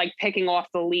versus picking off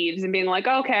the leaves and being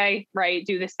okay, right,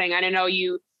 do this thing. And I know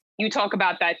you talk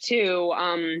about that too,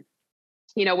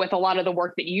 with a lot of the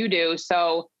work that you do.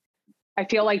 So I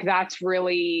feel that's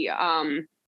really,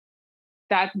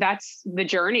 that's the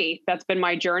journey. That's been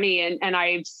my journey. And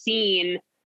I've seen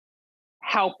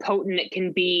how potent it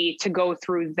can be to go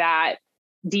through that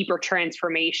deeper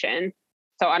transformation.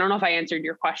 So I don't know if I answered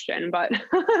your question, but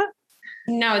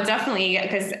No, definitely.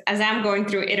 Because as I'm going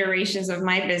through iterations of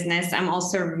my business, I'm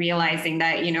also realizing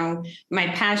that, my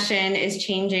passion is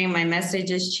changing, my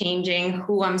message is changing,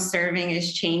 who I'm serving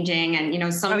is changing.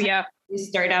 And, sometimes you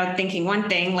start out thinking one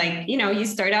thing, you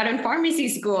start out in pharmacy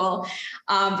school,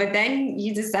 but then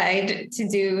you decide to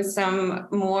do some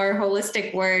more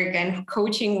holistic work and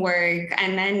coaching work.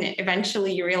 And then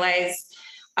eventually you realize,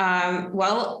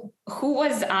 who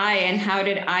was I and how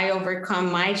did I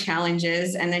overcome my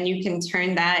challenges? And then you can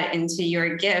turn that into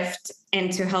your gift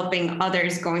into helping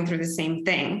others going through the same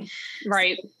thing.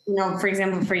 Right. So, for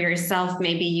example, for yourself,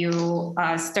 maybe you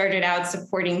started out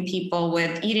supporting people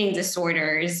with eating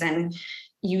disorders and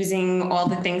using all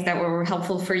the things that were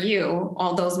helpful for you,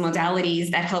 all those modalities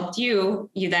that helped you,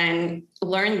 you then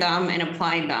learned them and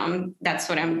applied them. That's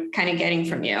what I'm kind of getting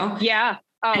from you. Yeah.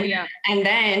 Oh, yeah. And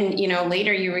then,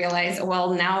 later you realize,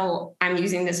 well, now I'm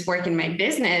using this work in my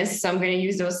business. So I'm going to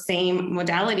use those same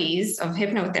modalities of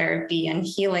hypnotherapy and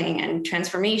healing and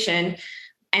transformation,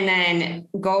 and then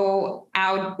go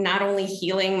out not only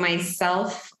healing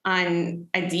myself on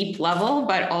a deep level,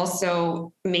 but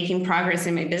also making progress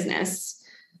in my business.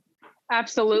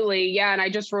 Absolutely. Yeah. And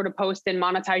I just wrote a post in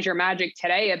Monetize Your Magic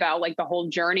today about the whole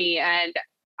journey. And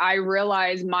I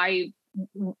realized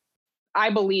I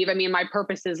believe, I mean, my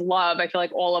purpose is love. I feel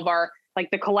like all of our, like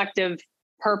the collective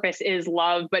purpose is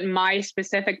love, but my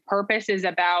specific purpose is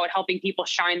about helping people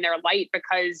shine their light,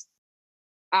 because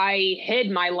I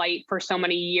hid my light for so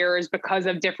many years because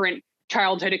of different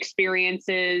childhood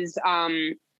experiences,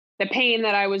 the pain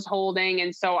that I was holding.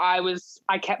 And so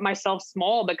I kept myself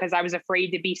small because I was afraid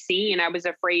to be seen. I was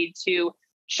afraid to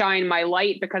shine my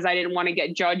light because I didn't want to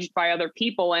get judged by other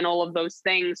people and all of those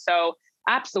things. So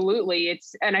absolutely.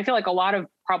 And I feel like a lot of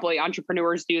probably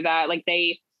entrepreneurs do that. Like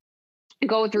they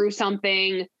go through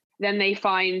something, then they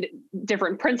find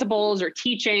different principles or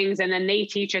teachings, and then they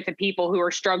teach it to people who are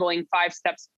struggling 5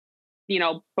 steps,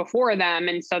 before them.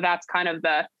 And so that's kind of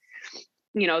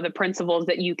the principles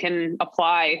that you can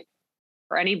apply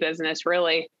for any business,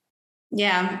 really.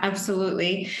 Yeah,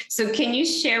 absolutely. So can you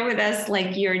share with us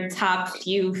like your top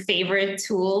few favorite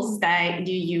tools that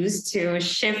you use to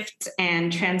shift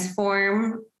and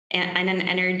transform on an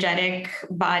energetic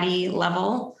body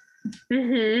level?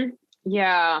 Mm-hmm.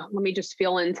 Yeah, let me just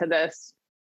feel into this.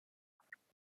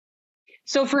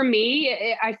 So for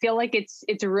me, I feel like it's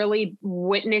really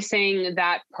witnessing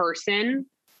that person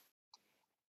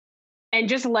and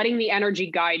just letting the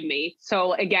energy guide me.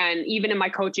 So again, even in my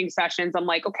coaching sessions, I'm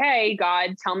like, okay,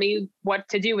 God, tell me what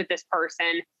to do with this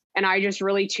person. And I just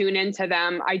really tune into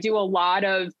them. I do a lot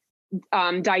of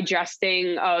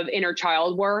digesting of inner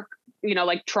child work,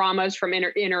 like traumas from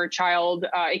inner child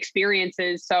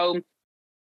experiences. So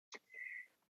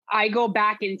I go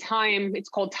back in time. It's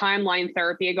called timeline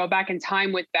therapy. I go back in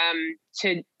time with them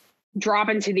to drop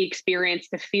into the experience,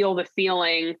 to feel the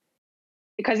feeling,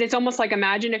 because it's almost like,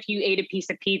 imagine if you ate a piece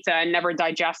of pizza and never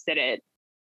digested it.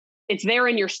 It's there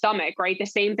in your stomach, right? The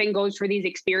same thing goes for these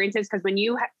experiences, because when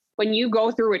you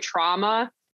go through a trauma,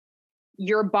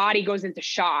 your body goes into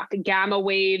shock. Gamma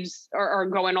waves are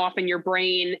going off in your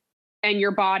brain, and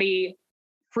your body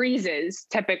freezes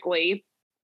typically.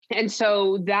 And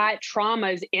so that trauma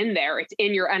is in there. It's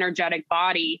in your energetic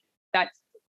body that's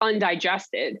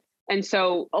undigested. And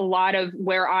so a lot of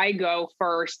where I go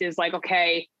first is like,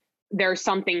 okay, there's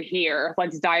something here.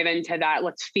 Let's dive into that.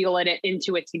 Let's feel it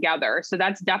into it together. So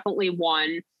that's definitely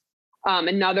one.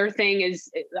 Another thing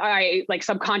is I like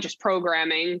subconscious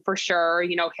programming for sure,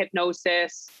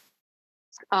 hypnosis,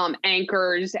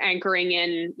 anchoring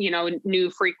in,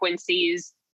 new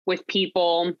frequencies with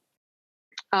people,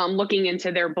 looking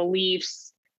into their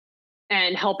beliefs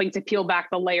and helping to peel back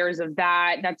the layers of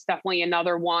that. That's definitely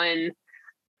another one.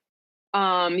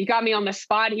 You got me on the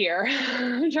spot here.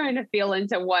 I'm trying to feel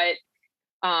into what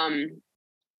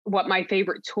my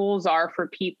favorite tools are for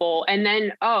people. And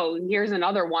then, here's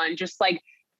another one, just like,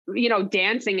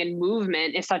 dancing and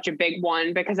movement is such a big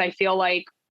one, because I feel like,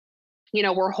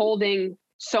 we're holding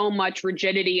so much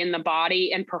rigidity in the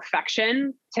body and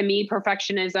perfection. To me,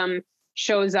 perfectionism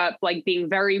shows up like being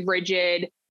very rigid,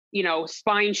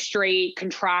 spine straight,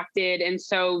 contracted. And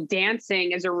so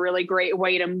dancing is a really great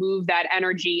way to move that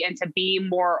energy and to be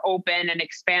more open and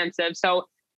expansive. So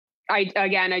I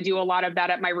do a lot of that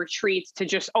at my retreats to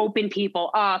just open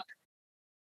people up,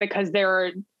 because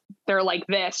they're like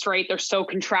this, right? They're so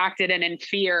contracted and in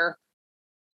fear.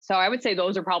 So I would say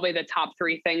those are probably the top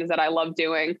 3 things that I love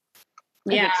doing.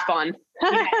 Yeah. It's fun.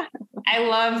 Yeah. I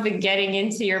love the getting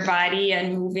into your body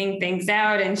and moving things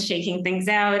out and shaking things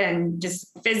out and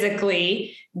just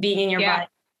physically being in your body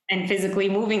and physically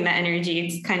moving the energy.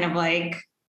 It's kind of like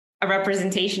a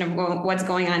representation of what's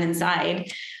going on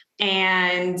inside.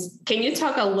 And can you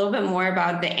talk a little bit more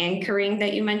about the anchoring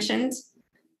that you mentioned?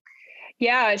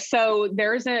 Yeah. So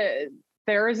there's a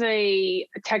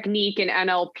technique in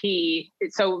NLP.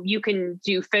 So you can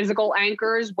do physical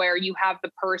anchors where you have the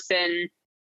person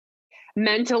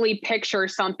mentally picture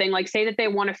something, like say that they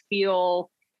want to feel,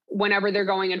 whenever they're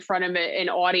going in front of an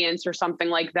audience or something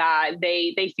like that,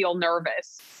 they feel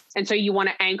nervous. And so you want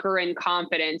to anchor in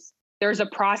confidence. There's a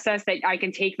process that I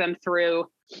can take them through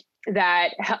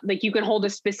that, like, you can hold a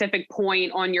specific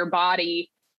point on your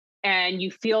body and you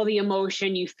feel the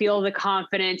emotion, you feel the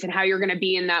confidence and how you're going to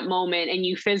be in that moment, and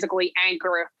you physically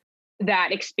anchor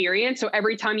that experience. So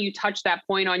every time you touch that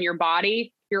point on your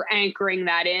body, you're anchoring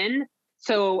that in.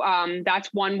 So that's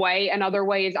one way. Another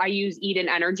way is I use Eden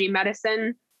energy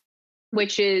medicine,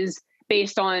 which is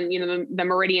based on, the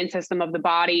meridian system of the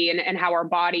body and how our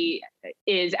body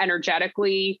is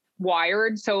energetically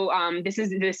wired. So this is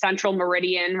the central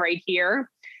meridian right here.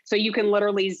 So you can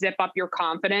literally zip up your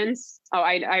confidence. Oh,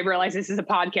 I realize this is a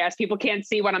podcast. People can't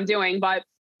see what I'm doing, but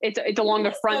it's along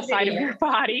the front side of your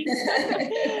body.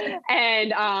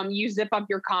 And you zip up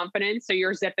your confidence. So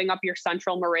you're zipping up your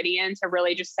central meridian to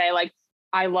really just say, like,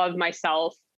 I love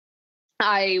myself.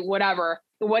 Whatever.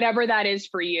 whatever that is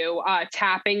for you.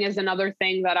 Tapping is another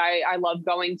thing that I love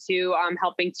going to,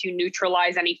 helping to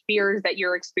neutralize any fears that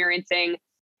you're experiencing.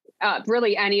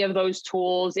 Really any of those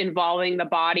tools involving the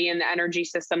body and the energy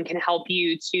system can help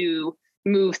you to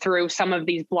move through some of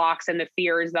these blocks and the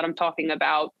fears that I'm talking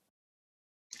about.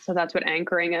 So that's what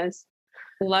anchoring is.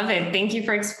 Love it. Thank you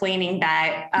for explaining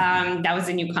that. That was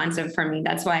a new concept for me.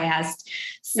 That's why I asked.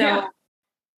 So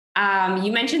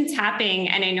you mentioned tapping,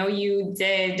 and I know you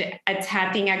did a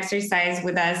tapping exercise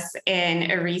with us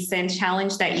in a recent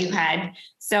challenge that you had.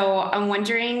 So I'm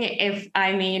wondering if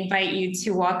I may invite you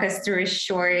to walk us through a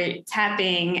short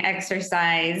tapping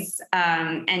exercise,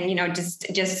 and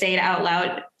just say it out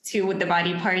loud too with the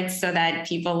body parts so that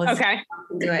people listening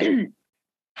can do it.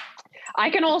 I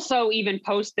can also even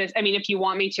post this. I mean, if you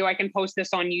want me to, I can post this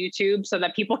on YouTube so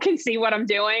that people can see what I'm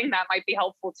doing. That might be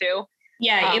helpful too.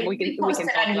 Yeah, we can talk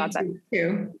about that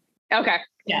too. Okay.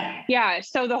 Yeah.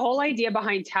 So the whole idea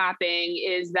behind tapping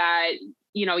is that,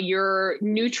 you're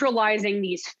neutralizing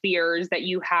these fears that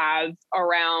you have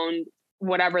around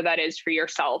whatever that is for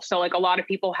yourself. So like a lot of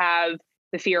people have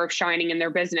the fear of shining in their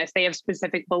business. They have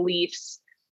specific beliefs.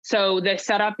 So the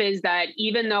setup is that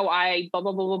even though I blah,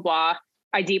 blah, blah, blah, blah,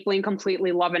 I deeply and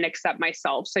completely love and accept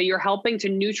myself. So you're helping to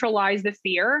neutralize the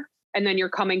fear. And then you're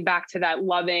coming back to that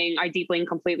loving, I deeply and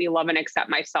completely love and accept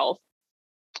myself.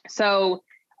 So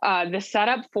the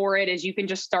setup for it is you can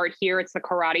just start here. It's the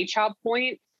karate chop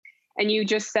point. And you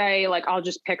just say, like, I'll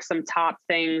just pick some top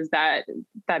things that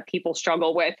people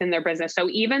struggle with in their business. So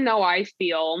even though I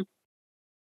feel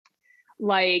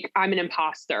like I'm an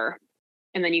imposter,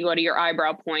 and then you go to your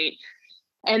eyebrow point,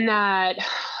 and that,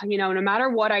 no matter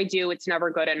what I do, it's never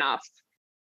good enough.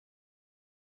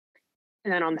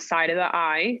 And then on the side of the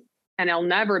eye, and it'll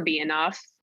never be enough.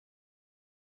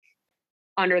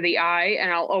 Under the eye,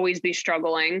 and I'll always be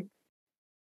struggling.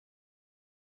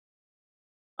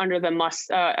 Under the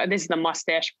this is the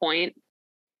mustache point.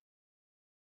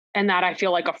 And that I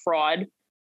feel like a fraud.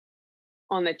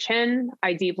 On the chin,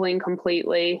 I deeply and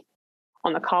completely,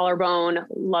 on the collarbone,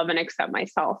 love and accept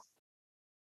myself.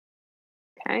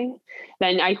 Okay.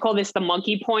 Then I call this the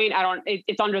monkey point.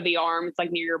 It's under the arm. It's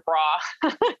like near your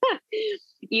bra.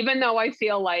 Even though I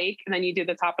feel like, and then you do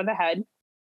the top of the head,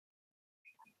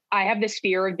 I have this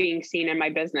fear of being seen in my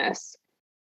business.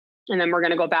 And then we're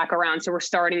going to go back around. So we're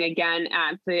starting again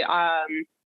at the,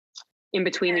 in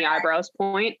between the eyebrows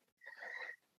point.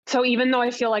 So even though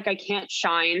I feel like I can't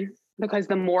shine, because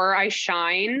the more I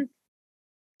shine,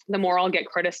 the more I'll get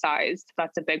criticized.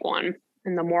 That's a big one.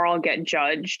 And the more I'll get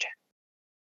judged.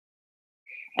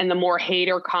 And the more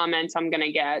hater comments I'm going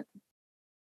to get.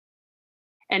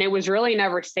 And it was really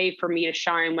never safe for me to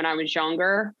shine when I was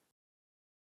younger,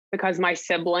 because my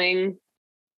sibling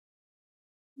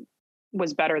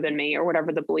was better than me, or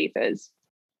whatever the belief is.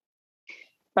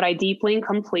 But I deeply and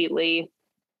completely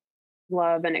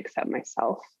love and accept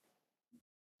myself.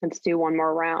 Let's do one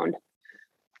more round.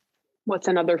 What's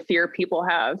another fear people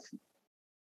have?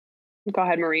 Go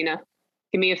ahead, Marina.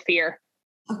 Give me a fear.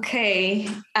 Okay.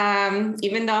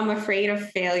 Even though I'm afraid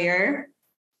of failure.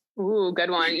 Ooh, good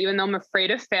one. Even though I'm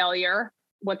afraid of failure.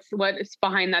 What is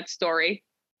behind that story?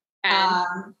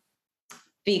 And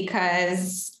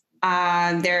because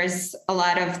there's a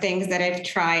lot of things that I've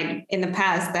tried in the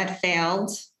past that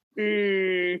failed.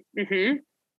 Mm-hmm.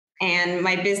 And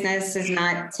my business is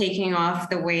not taking off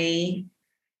the way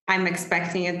I'm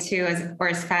expecting it to, or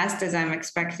as fast as I'm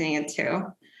expecting it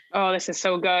to. Oh, this is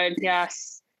so good.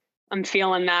 Yes. I'm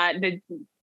feeling that.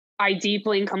 I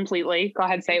deeply and completely, go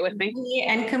ahead, say it with me.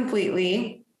 And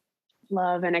completely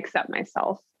love and accept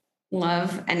myself.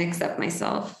 Love and accept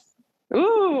myself.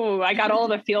 Ooh, I got all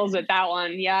the feels with that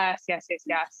one. Yes.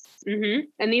 Mm-hmm.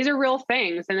 And these are real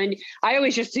things. And then I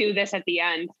always just do this at the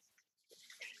end.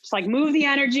 Just like move the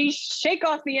energy, shake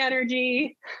off the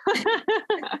energy.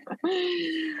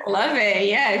 Love it.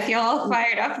 Yeah, I feel all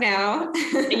fired up now.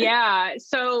 Yeah.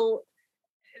 So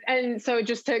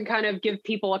just to kind of give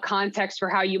people a context for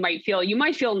how you might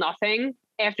feel nothing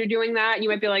after doing that. You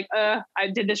might be like,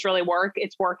 did this really work?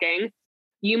 It's working.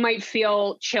 You might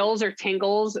feel chills or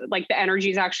tingles, like the energy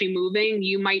is actually moving.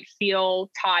 You might feel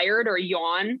tired or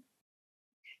yawn.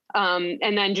 And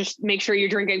then just make sure you're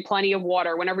drinking plenty of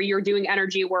water. Whenever you're doing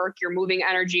energy work, you're moving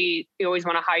energy, you always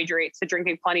want to hydrate. So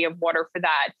drinking plenty of water for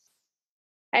that.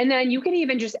 And then you can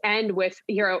even just end with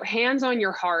your hands on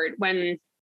your heart. When,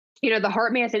 the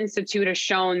HeartMath Institute has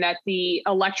shown that the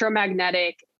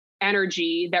electromagnetic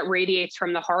energy that radiates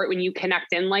from the heart when you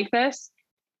connect in like this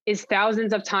is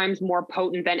thousands of times more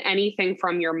potent than anything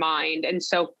from your mind. And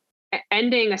so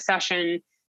ending a session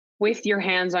with your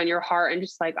hands on your heart and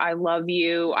just like, I love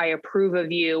you, I approve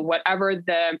of you, whatever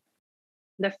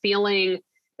the feeling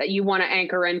that you want to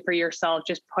anchor in for yourself,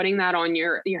 just putting that on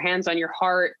your hands on your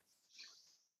heart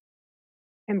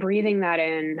and breathing that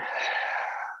in.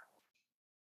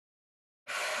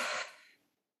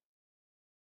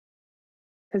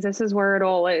 Because this is where it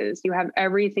all is. You have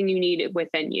everything you need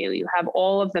within you. You have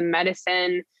all of the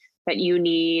medicine that you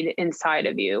need inside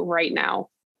of you right now.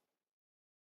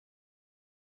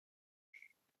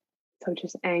 So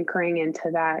just anchoring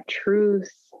into that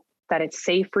truth, that it's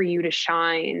safe for you to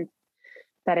shine,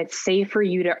 that it's safe for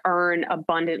you to earn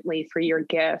abundantly for your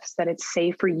gifts, that it's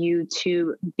safe for you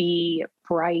to be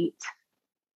bright,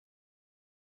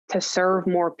 to serve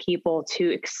more people,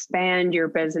 to expand your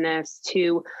business,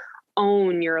 to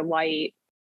own your light.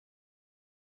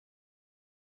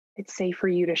 It's safe for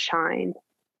you to shine.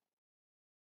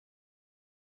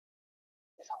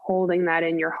 Just holding that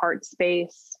in your heart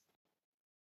space.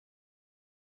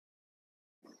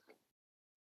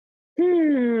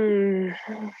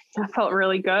 That felt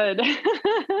really good.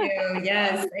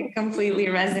 Yes, I completely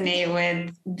resonate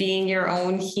with being your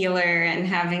own healer and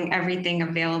having everything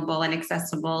available and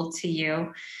accessible to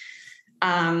you.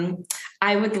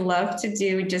 I would love to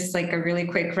do just like a really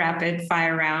quick rapid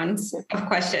fire round of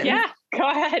questions. Yeah, go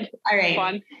ahead. All right.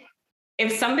 Fun.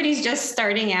 If somebody's just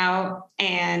starting out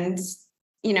and,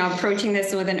 approaching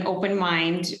this with an open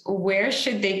mind, where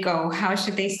should they go? How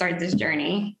should they start this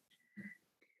journey?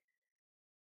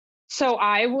 So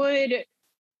I would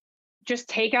just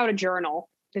take out a journal.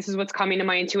 This is what's coming to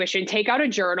my intuition. Take out a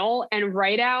journal and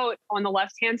write out on the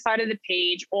left-hand side of the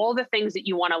page all the things that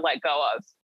you want to let go of.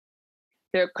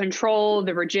 The control,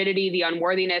 the rigidity, the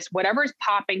unworthiness, whatever's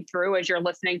popping through as you're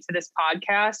listening to this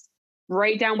podcast,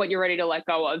 write down what you're ready to let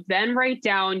go of. Then write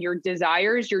down your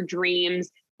desires, your dreams,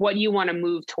 what you want to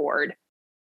move toward.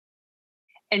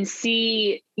 And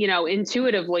see,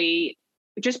 intuitively,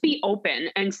 just be open.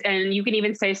 And you can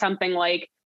even say something like,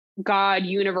 God,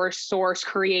 universe, source,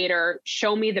 creator,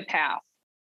 show me the path.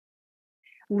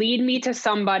 Lead me to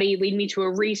somebody, lead me to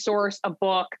a resource, a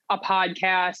book, a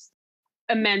podcast,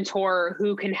 a mentor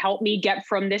who can help me get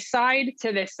from this side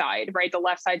to this side, right? The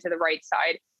left side to the right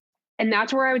side. And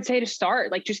that's where I would say to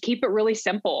start. Like, just keep it really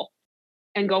simple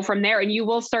and go from there. And you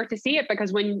will start to see it,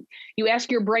 because when you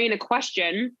ask your brain a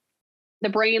question, the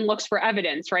brain looks for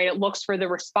evidence, right? It looks for the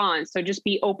response. So just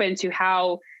be open to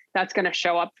how that's going to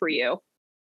show up for you.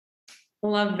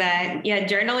 Love that. Yeah.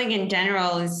 Journaling in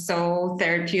general is so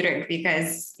therapeutic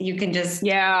because you can just,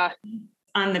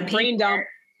 on the paper, brain dump.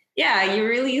 Yeah, you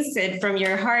release it from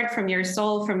your heart, from your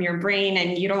soul, from your brain,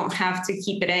 and you don't have to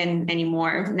keep it in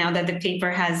anymore now that the paper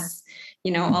has,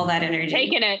 all that energy.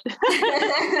 Taking it.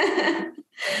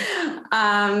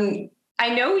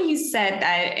 I know you said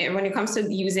that when it comes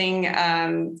to using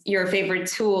your favorite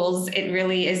tools, it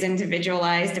really is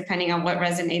individualized depending on what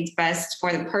resonates best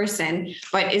for the person.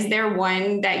 But is there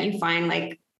one that you find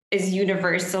like is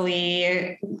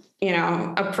universally,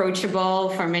 approachable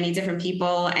for many different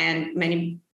people and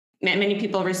many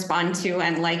people respond to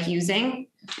and like using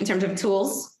in terms of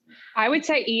tools? I would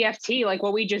say EFT, like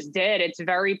what we just did. It's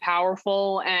very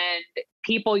powerful and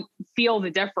people feel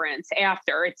the difference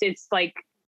after. It's like,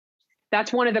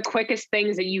 that's one of the quickest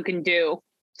things that you can do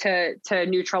to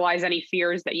neutralize any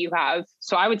fears that you have.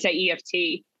 So I would say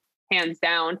EFT, hands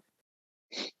down.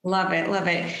 Love it. Love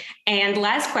it. And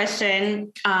last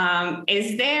question,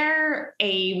 is there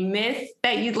a myth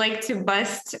that you'd like to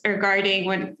bust regarding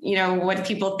what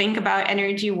people think about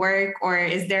energy work? Or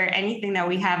is there anything that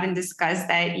we haven't discussed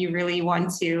that you really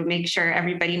want to make sure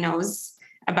everybody knows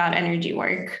about energy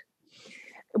work?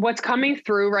 What's coming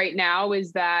through right now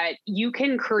is that you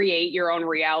can create your own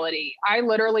reality. I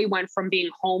literally went from being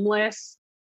homeless,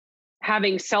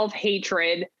 having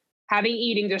self-hatred, having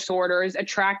eating disorders,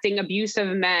 attracting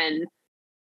abusive men,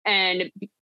 and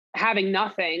having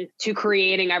nothing, to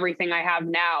creating everything I have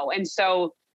now. And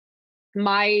so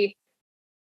I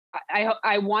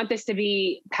want this to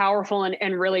be powerful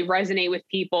and really resonate with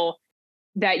people,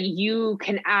 that you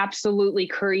can absolutely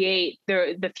create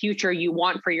the future you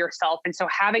want for yourself. And so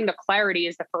having the clarity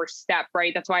is the first step,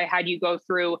 right? That's why I had you go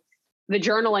through the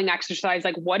journaling exercise.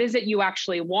 Like, what is it you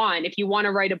actually want? If you want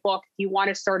to write a book, if you want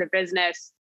to start a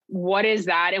business, what is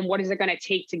that? And what is it going to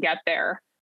take to get there?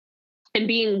 And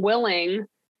being willing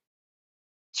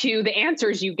to the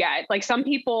answers you get. Like, some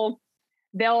people,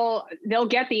 they'll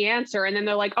get the answer and then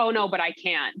they're like, oh no, but I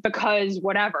can't because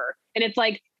whatever. And it's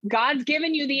like, God's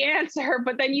given you the answer,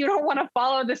 but then you don't want to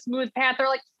follow the smooth path. They're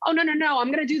like, oh no,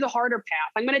 I'm going to do the harder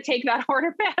path. I'm going to take that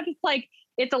harder path. It's like,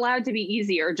 it's allowed to be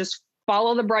easier. Just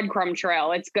follow the breadcrumb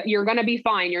trail. You're going to be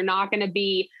fine. You're not going to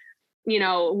be,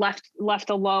 left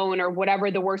alone, or whatever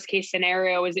the worst case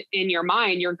scenario is in your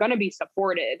mind. You're going to be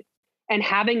supported. And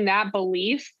having that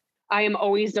belief, I am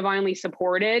always divinely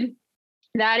supported.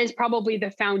 That is probably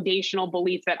the foundational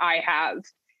belief that I have.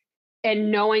 And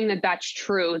knowing that that's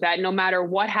true, that no matter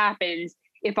what happens,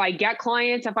 if I get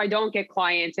clients, if I don't get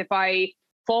clients, if I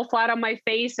fall flat on my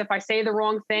face, if I say the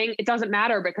wrong thing, it doesn't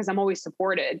matter because I'm always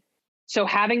supported. So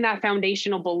having that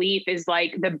foundational belief is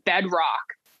like the bedrock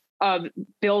of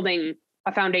building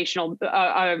a foundational,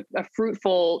 a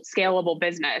fruitful, scalable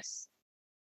business.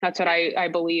 That's what I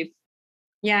believe.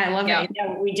 Yeah, I love it.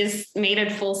 Yeah, we just made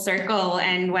it full circle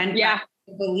and went back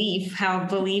to belief, how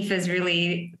belief is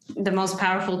really the most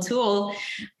powerful tool,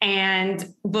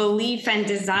 and belief and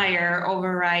desire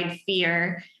override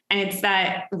fear. And it's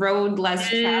that road less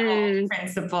traveled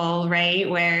principle, right?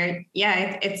 Where,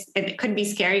 it could be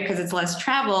scary because it's less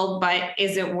traveled, but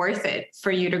is it worth it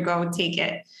for you to go take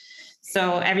it?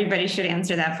 So everybody should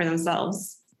answer that for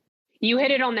themselves. You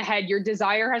hit it on the head. Your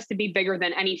desire has to be bigger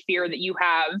than any fear that you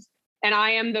have. And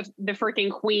I am the freaking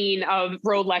queen of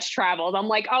road less traveled. I'm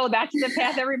like, oh, that's the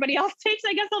path everybody else takes.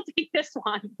 I guess I'll take this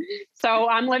one. So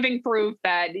I'm living proof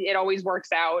that it always works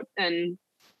out and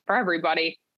for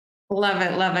everybody. Love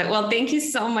it. Love it. Well, thank you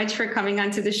so much for coming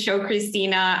onto the show,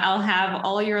 Christina. I'll have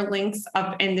all your links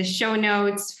up in the show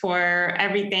notes for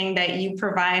everything that you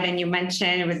provide and you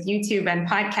mentioned with YouTube and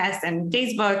podcasts and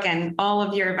Facebook and all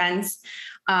of your events.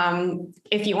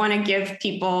 If you want to give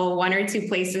people one or two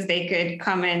places they could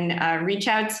come and reach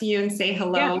out to you and say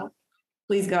hello,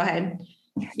 please go ahead.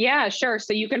 Yeah, sure.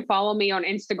 So you can follow me on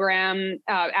Instagram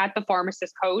at The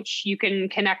Pharmacist Coach. You can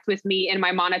connect with me in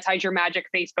my Monetize Your Magic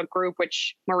Facebook group,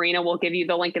 which Marina will give you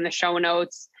the link in the show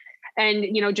notes. And,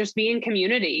 just be in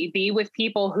community, be with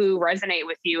people who resonate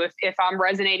with you. If I'm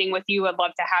resonating with you, I'd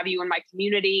love to have you in my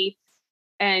community,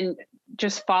 and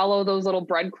just follow those little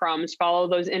breadcrumbs, follow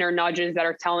those inner nudges that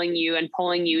are telling you and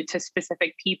pulling you to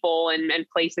specific people and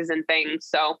places and things.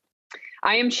 So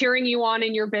I am cheering you on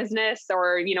in your business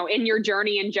or, in your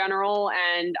journey in general.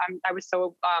 And I was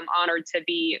so honored to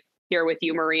be here with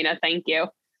you, Marina. Thank you.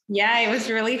 Yeah, it was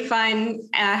really fun.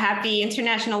 Happy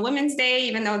International Women's Day,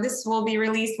 even though this will be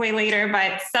released way later,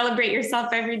 but celebrate yourself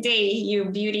every day, you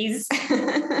beauties.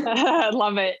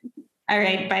 Love it. All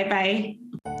right. Bye-bye.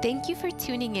 Thank you for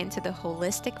tuning in to the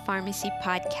Holistic Pharmacy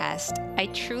Podcast. I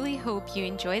truly hope you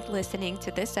enjoyed listening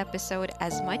to this episode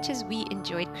as much as we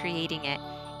enjoyed creating it.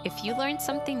 If you learned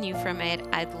something new from it,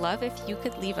 I'd love if you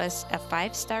could leave us a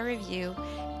 5-star review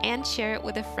and share it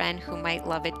with a friend who might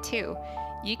love it too.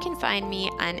 You can find me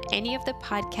on any of the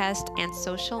podcast and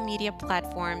social media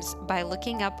platforms by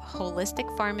looking up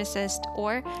Holistic Pharmacist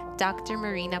or Dr.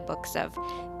 Marina Buksov.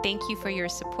 Thank you for your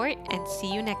support and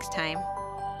see you next time.